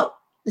about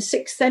the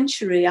 6th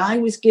century, I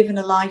was given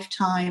a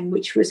lifetime,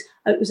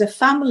 it was a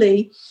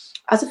family.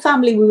 As a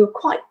family, we were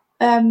quite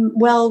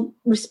well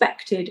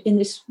respected in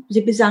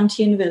the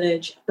Byzantine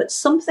village, but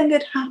something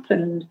had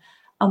happened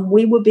and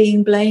we were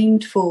being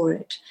blamed for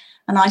it.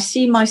 And I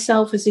see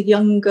myself as a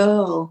young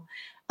girl,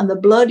 and the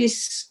blood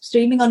is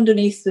streaming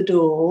underneath the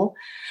door.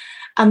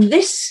 And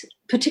this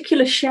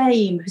particular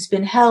shame has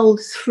been held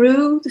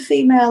through the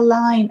female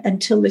line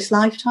until this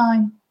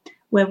lifetime,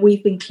 where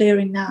we've been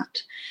clearing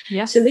that.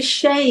 Yes. So this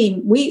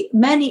shame,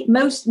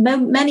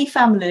 many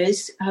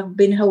families have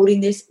been holding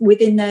this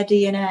within their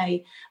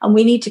DNA, and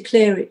we need to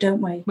clear it,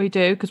 don't we? We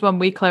do, because when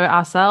we clear it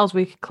ourselves,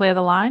 we clear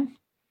the line.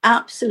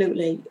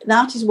 Absolutely.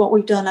 That is what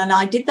we've done. And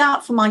I did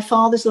that for my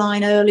father's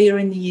line earlier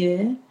in the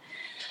year.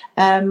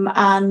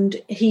 And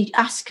he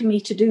asked me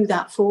to do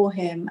that for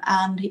him.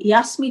 And he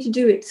asked me to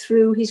do it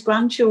through his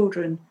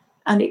grandchildren.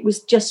 And it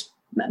was just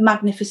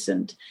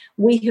magnificent.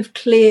 We have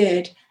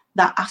cleared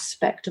that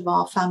aspect of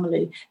our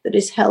family that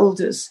has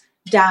held us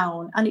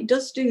down. And it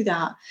does do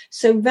that.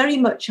 So very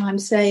much I'm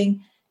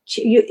saying,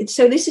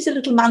 so this is a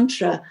little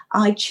mantra.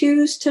 I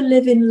choose to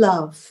live in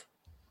love.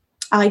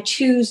 I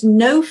choose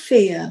no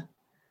fear.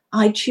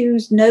 I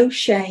choose no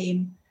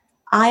shame.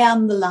 I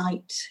am the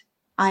light.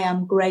 I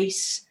am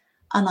grace.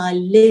 And I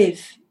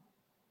live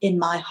in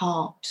my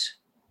heart.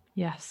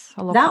 Yes,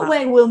 I love that. That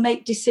way we'll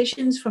make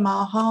decisions from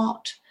our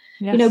heart.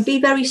 Yes. You know, be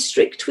very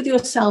strict with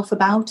yourself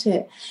about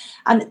it.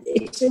 And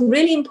it's a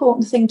really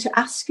important thing to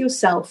ask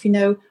yourself, you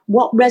know,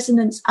 what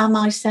resonance am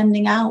I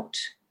sending out?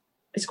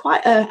 It's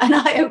quite an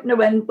eye-opener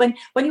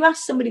when you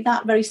ask somebody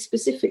that very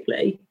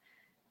specifically,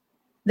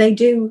 they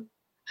do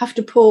have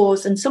to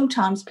pause, and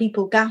sometimes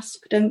people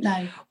gasp, don't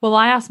they? Well,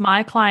 I ask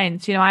my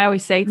clients, you know, I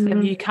always say to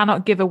them, you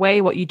cannot give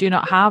away what you do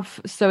not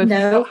have. So if you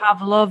don't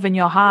have love in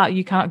your heart,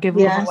 you cannot give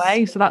love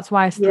away. So that's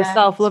why the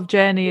self-love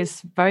journey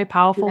is very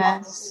powerful.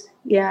 Yes,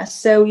 Yeah.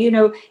 So,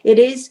 it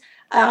is,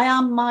 I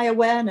am my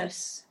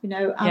awareness,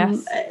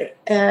 Yes.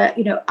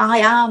 I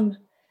am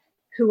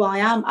who I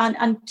am,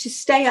 and to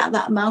stay at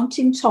that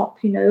mountaintop,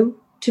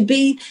 to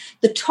be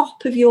the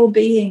top of your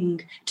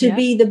being, to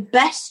be the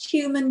best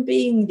human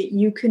being that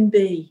you can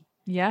be.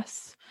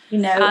 Yes.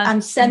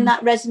 And send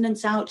that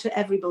resonance out to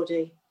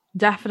everybody.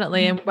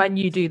 Definitely. And when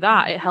you do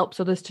that, it helps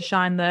others to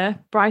shine their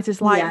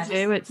brightest light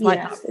too. It's like,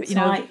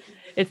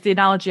 it's the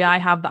analogy I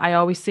have that I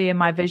always see in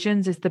my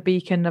visions is the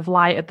beacon of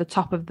light at the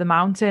top of the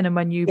mountain. And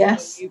when you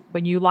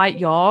light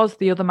yours,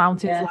 the other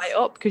mountains light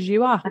up because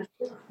you are.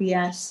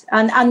 Yes.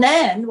 And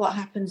then what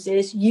happens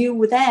is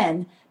you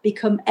then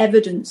become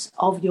evidence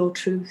of your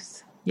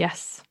truth.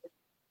 Yes.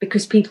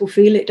 Because people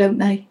feel it, don't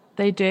they?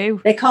 They do.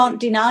 They can't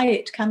deny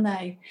it, can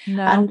they?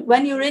 No. And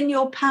when you're in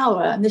your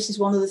power, and this is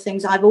one of the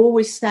things I've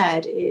always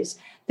said, is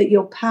that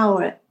your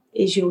power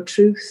is your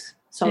truth.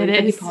 Sorry,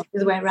 the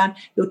other way around.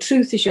 Your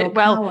truth is your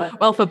power.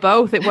 Well, for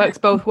both, it works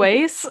both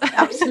ways.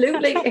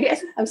 Absolutely.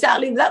 Yes,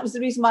 exactly. That was the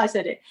reason why I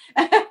said it.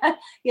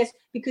 Yes,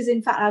 because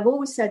in fact, I've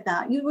always said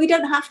that. We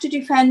don't have to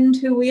defend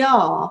who we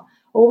are.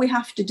 All we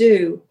have to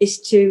do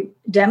is to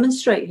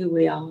demonstrate who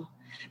we are.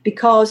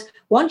 Because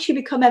once you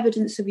become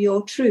evidence of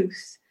your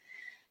truth,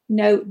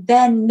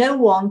 then no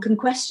one can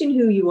question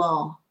who you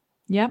are.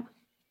 Yeah.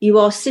 You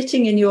are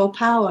sitting in your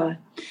power,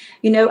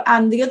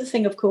 and the other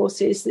thing, of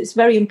course, is that's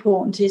very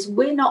important is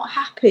we're not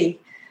happy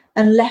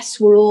unless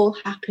we're all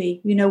happy.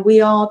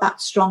 We are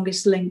that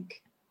strongest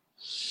link.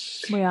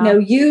 We are.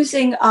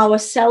 Using our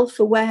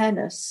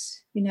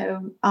self-awareness, to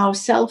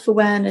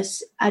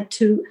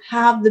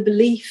have the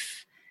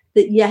belief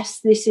that, yes,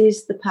 this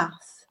is the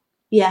path.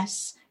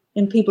 Yes.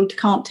 And people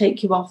can't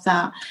take you off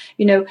that.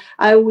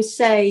 I always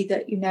say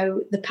that,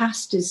 the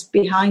past is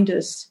behind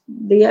us.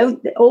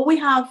 All we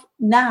have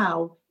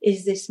now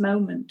is this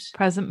moment.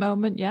 Present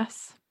moment,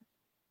 yes.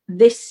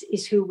 This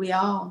is who we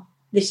are.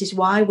 This is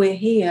why we're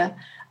here.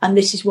 And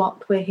this is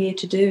what we're here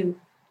to do.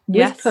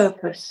 With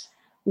purpose,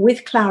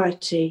 with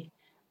clarity,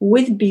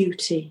 with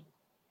beauty.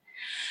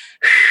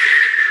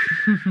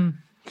 So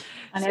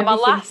my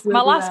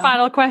last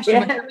final question,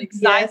 which I'm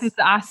excited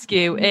to ask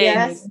you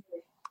is,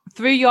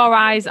 through your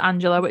eyes,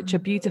 Angela, which are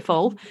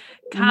beautiful,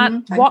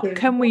 what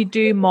can we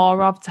do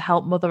more of to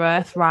help Mother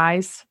Earth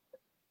rise?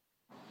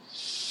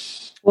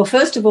 Well,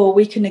 first of all,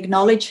 we can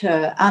acknowledge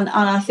her. And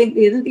I think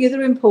the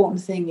other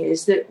important thing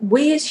is that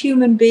we as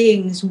human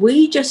beings,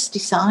 we just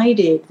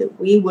decided that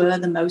we were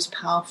the most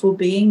powerful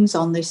beings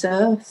on this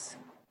earth.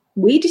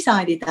 We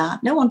decided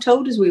that. No one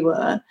told us we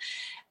were.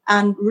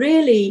 And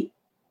really,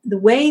 the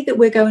way that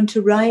we're going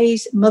to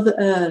raise Mother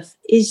Earth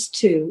is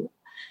to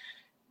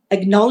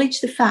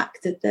acknowledge the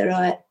fact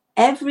that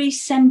every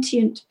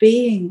sentient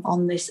being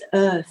on this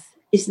earth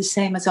is the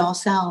same as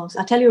ourselves.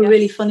 I tell you a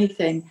really funny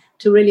thing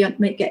to really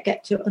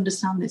get to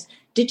understand this.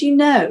 Did you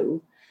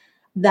know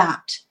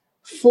that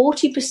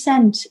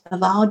 40%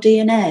 of our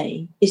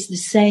DNA is the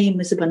same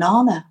as a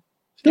banana?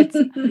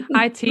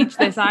 I teach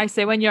this. I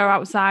say when you're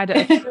outside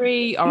at a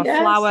tree or a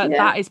flower,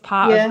 that is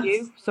part of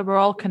you. So we're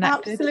all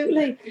connected.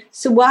 Absolutely.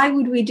 So why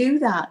would we do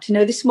that?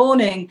 This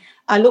morning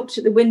I looked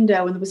at the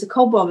window and there was a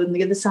cobweb on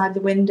the other side of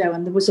the window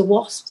and there was a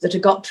wasp that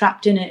had got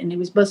trapped in it and it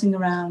was buzzing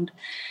around.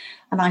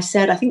 And I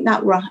said, I think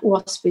that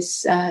wasp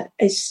is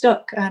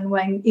stuck. And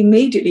Wayne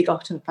immediately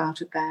got up out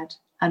of bed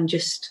and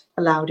just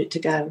allowed it to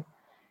go.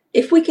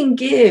 If we can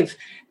give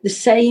the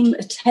same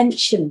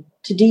attention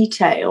to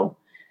detail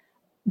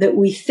that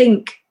we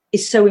think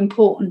is so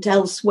important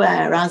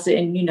elsewhere, as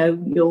in,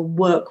 your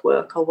work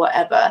or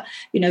whatever,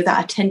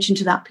 that attention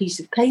to that piece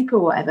of paper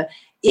or whatever,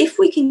 if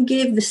we can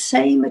give the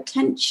same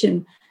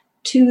attention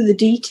to the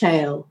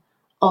detail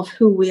of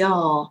who we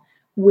are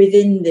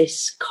within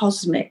this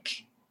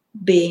cosmic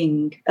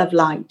being of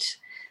light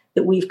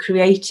that we've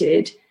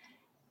created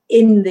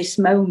in this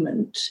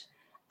moment,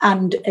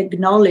 and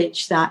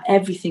acknowledge that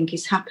everything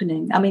is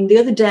happening. I mean, the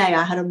other day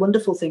I had a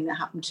wonderful thing that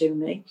happened to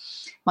me.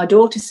 My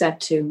daughter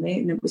said to me,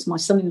 and it was my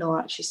son-in-law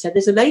actually said,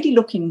 there's a lady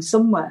looking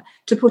somewhere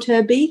to put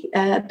her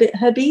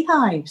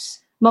beehives.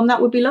 Mum,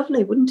 that would be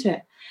lovely, wouldn't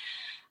it?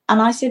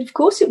 And I said, of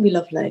course it would be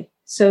lovely.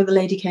 So the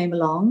lady came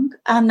along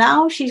and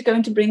now she's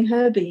going to bring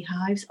her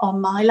beehives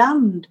on my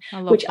land,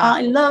 which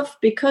I love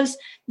because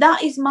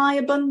that is my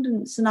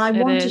abundance and I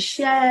want to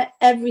share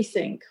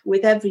everything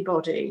with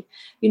everybody.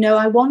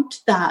 I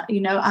want that,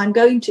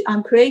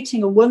 I'm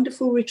creating a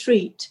wonderful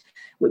retreat,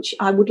 which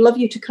I would love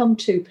you to come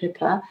to,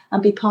 Pippa,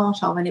 and be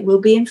part of. And it will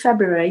be in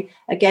February,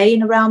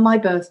 again around my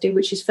birthday,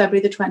 which is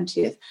February the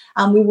 20th.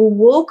 And we will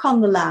walk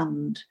on the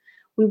land.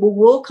 We will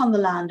walk on the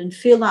land and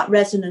feel that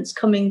resonance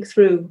coming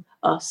through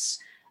us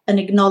and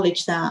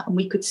acknowledge that. And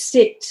we could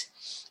sit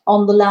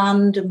on the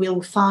land and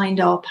we'll find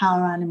our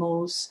power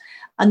animals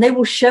and they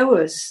will show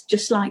us,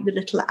 just like the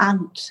little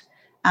ant,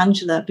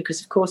 Angela,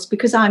 because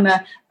I'm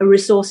a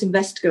resource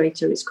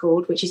investigator, it's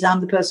called, which is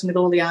I'm the person with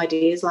all the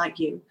ideas like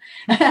you.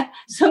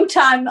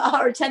 Sometimes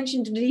our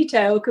attention to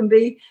detail can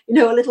be, a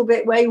little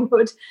bit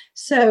wayward.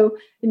 So,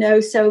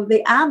 so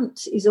the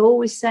ant is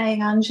always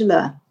saying,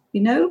 Angela,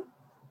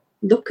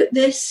 look at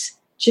this,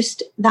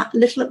 just that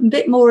little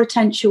bit more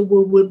attention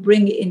will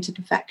bring it into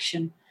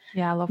perfection.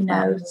 Yeah, I love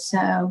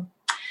that.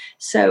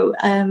 So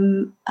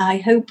I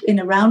hope in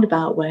a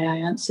roundabout way I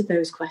answered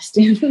those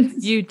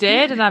questions. You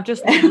did, and I've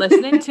just been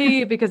listening to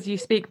you because you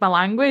speak my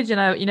language,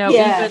 and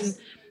even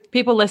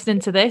people listening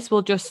to this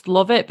will just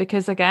love it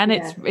because again,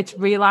 it's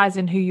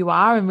realizing who you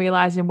are and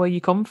realizing where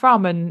you come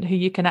from and who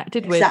you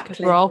connected with, because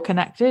we're all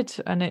connected,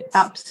 and it's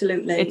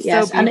absolutely it's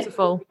so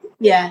beautiful.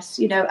 Yes,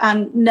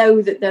 and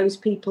know that those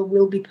people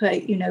will be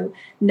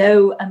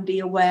know and be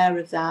aware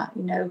of that.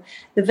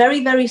 The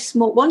very, very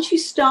small, once you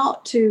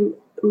start to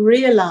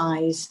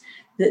realize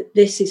that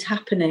this is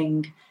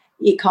happening,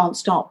 you can't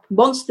stop.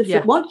 Once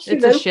you've opened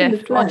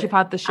the flow, once you've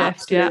had the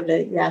shift,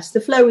 absolutely, yes, the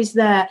flow is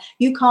there.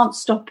 You can't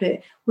stop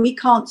it. We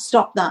can't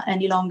stop that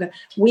any longer.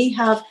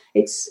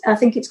 I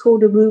think it's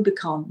called a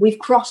Rubicon. We've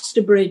crossed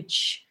a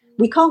bridge.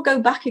 We can't go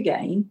back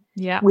again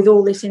with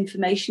all this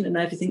information and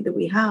everything that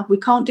we have. We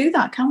can't do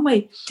that, can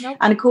we? Nope.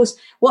 And of course,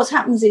 what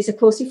happens is, of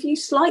course, if you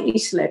slightly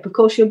slip, of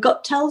course, your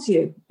gut tells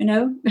you,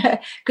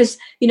 because,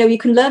 you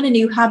can learn a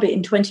new habit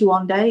in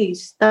 21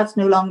 days. That's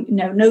no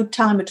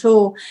time at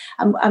all.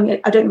 I mean,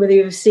 I don't know whether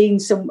you've seen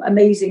some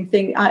amazing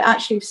thing. I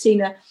actually have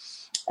seen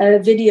a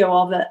video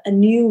of a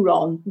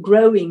neuron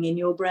growing in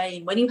your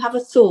brain. When you have a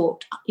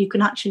thought, you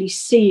can actually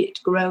see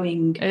it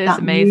growing. It is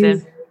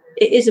amazing.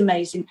 It is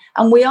amazing.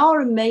 And we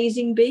are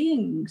amazing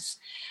beings,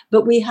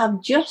 but we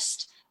have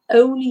just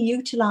only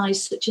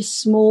utilized such a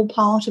small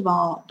part of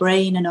our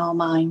brain and our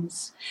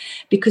minds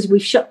because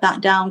we've shut that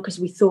down because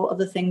we thought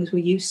other things were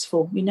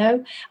useful,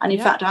 And in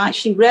fact, I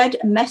actually read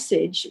a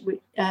message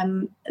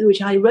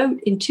which I wrote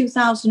in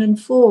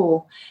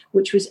 2004,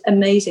 which was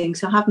amazing.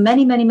 So I have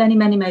many, many, many,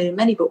 many, many,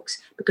 many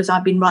books because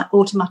I've been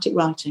automatic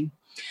writing.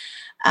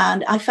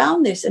 And I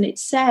found this, and it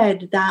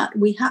said that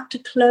we had to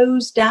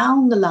close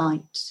down the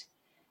light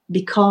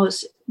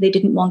because they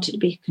didn't want it to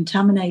be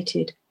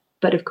contaminated.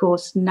 But of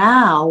course,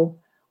 now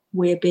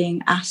we're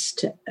being asked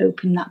to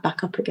open that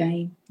back up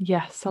again.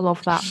 Yes, I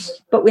love that.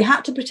 But we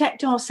had to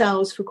protect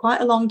ourselves for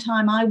quite a long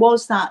time. I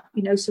was that,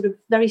 sort of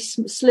very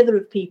slither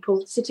of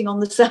people sitting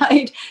on the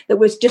side that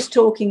was just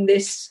talking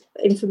this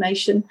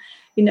information,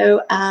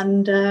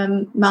 and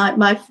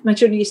my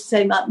children used to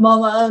say,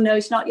 Mama, oh no,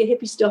 it's not your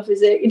hippie stuff,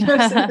 is it?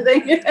 Sort of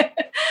thing.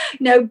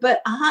 No,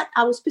 but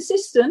I was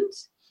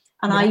persistent.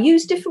 And I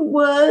used different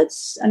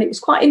words, and it was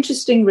quite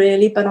interesting,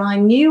 really. But I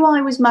knew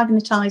I was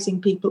magnetizing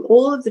people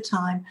all of the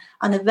time.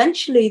 And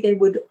eventually they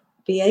would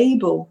be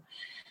able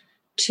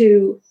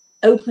to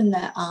open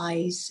their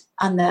eyes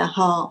and their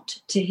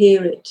heart to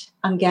hear it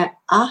and get,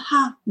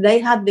 aha. They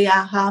had the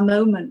aha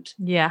moment.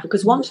 Yeah.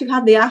 Because once you've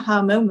had the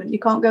aha moment, you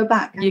can't go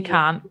back. You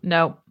can't.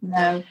 No.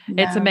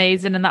 It's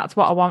amazing. And that's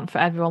what I want for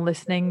everyone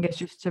listening, is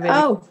just to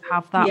really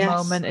have that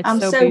moment. It's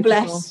I'm so beautiful.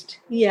 Blessed.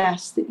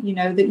 Yes.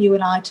 That, that you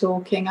and I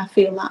talking, I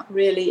feel that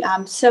really,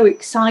 I'm so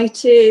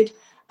excited.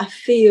 I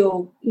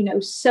feel,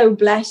 so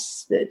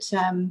blessed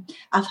that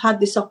I've had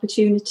this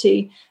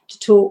opportunity to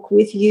talk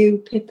with you,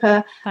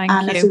 Pippa. Thank you.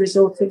 As a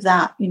result of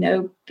that,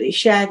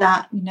 share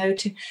that,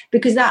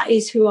 because that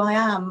is who I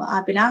am.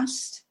 I've been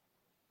asked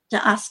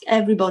to ask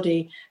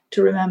everybody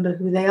to remember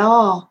who they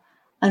are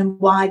and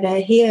why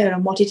they're here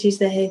and what it is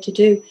they're here to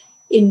do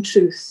in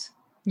truth.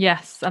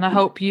 Yes. And I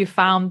hope you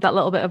found that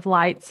little bit of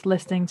light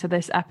listening to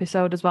this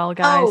episode as well,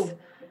 guys. Oh,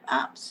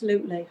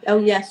 absolutely. Oh,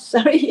 yes.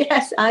 Sorry.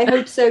 Yes, I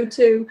hope so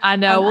too. I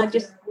know. I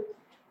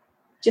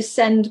just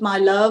send my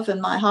love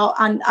and my heart.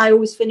 And I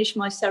always finish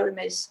my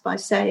ceremonies by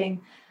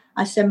saying,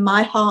 I send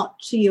my heart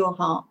to your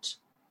heart.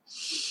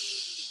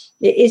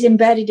 It is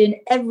embedded in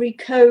every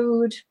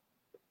code,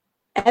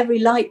 every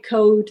light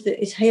code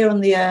that is here on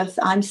the earth.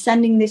 I'm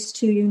sending this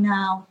to you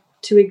now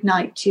to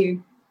ignite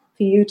you,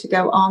 for you to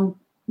go on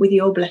with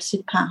your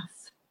blessed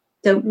path.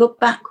 Don't look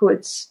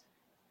backwards.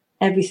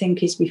 Everything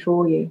is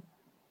before you.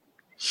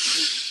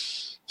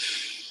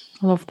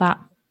 I love that.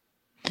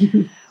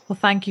 Well,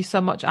 thank you so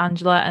much,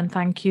 Angela, and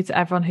thank you to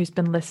everyone who's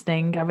been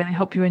listening. I really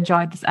hope you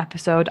enjoyed this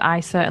episode.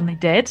 I certainly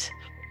did.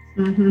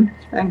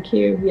 Thank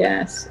you.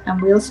 Yes, and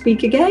we'll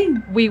speak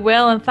again. We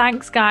will, and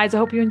thanks, guys. I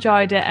hope you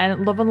enjoyed it,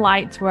 and love and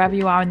light wherever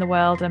you are in the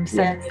world. I'm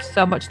sending you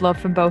so much love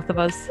from both of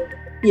us.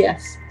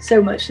 Yes,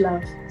 so much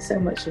love. So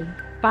much love.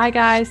 Bye,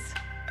 guys.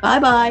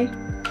 Bye-bye.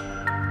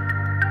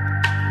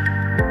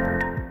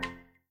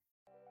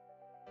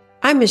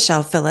 I'm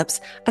Michelle Phillips,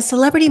 a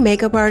celebrity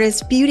makeup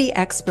artist, beauty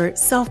expert,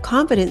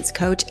 self-confidence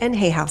coach, and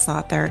Hay House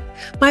author.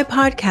 My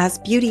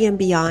podcast, Beauty and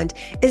Beyond,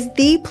 is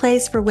the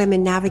place for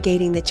women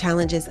navigating the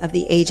challenges of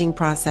the aging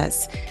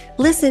process.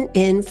 Listen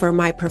in for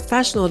my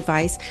professional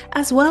advice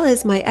as well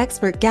as my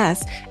expert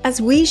guests as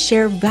we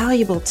share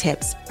valuable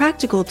tips,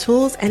 practical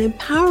tools, and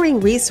empowering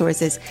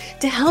resources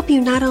to help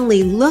you not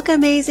only look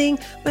amazing,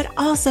 but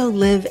also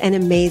live an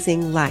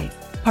amazing life.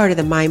 Part of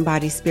the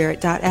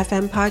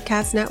MindBodySpirit.fm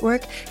podcast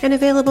network and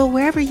available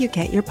wherever you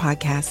get your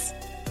podcasts.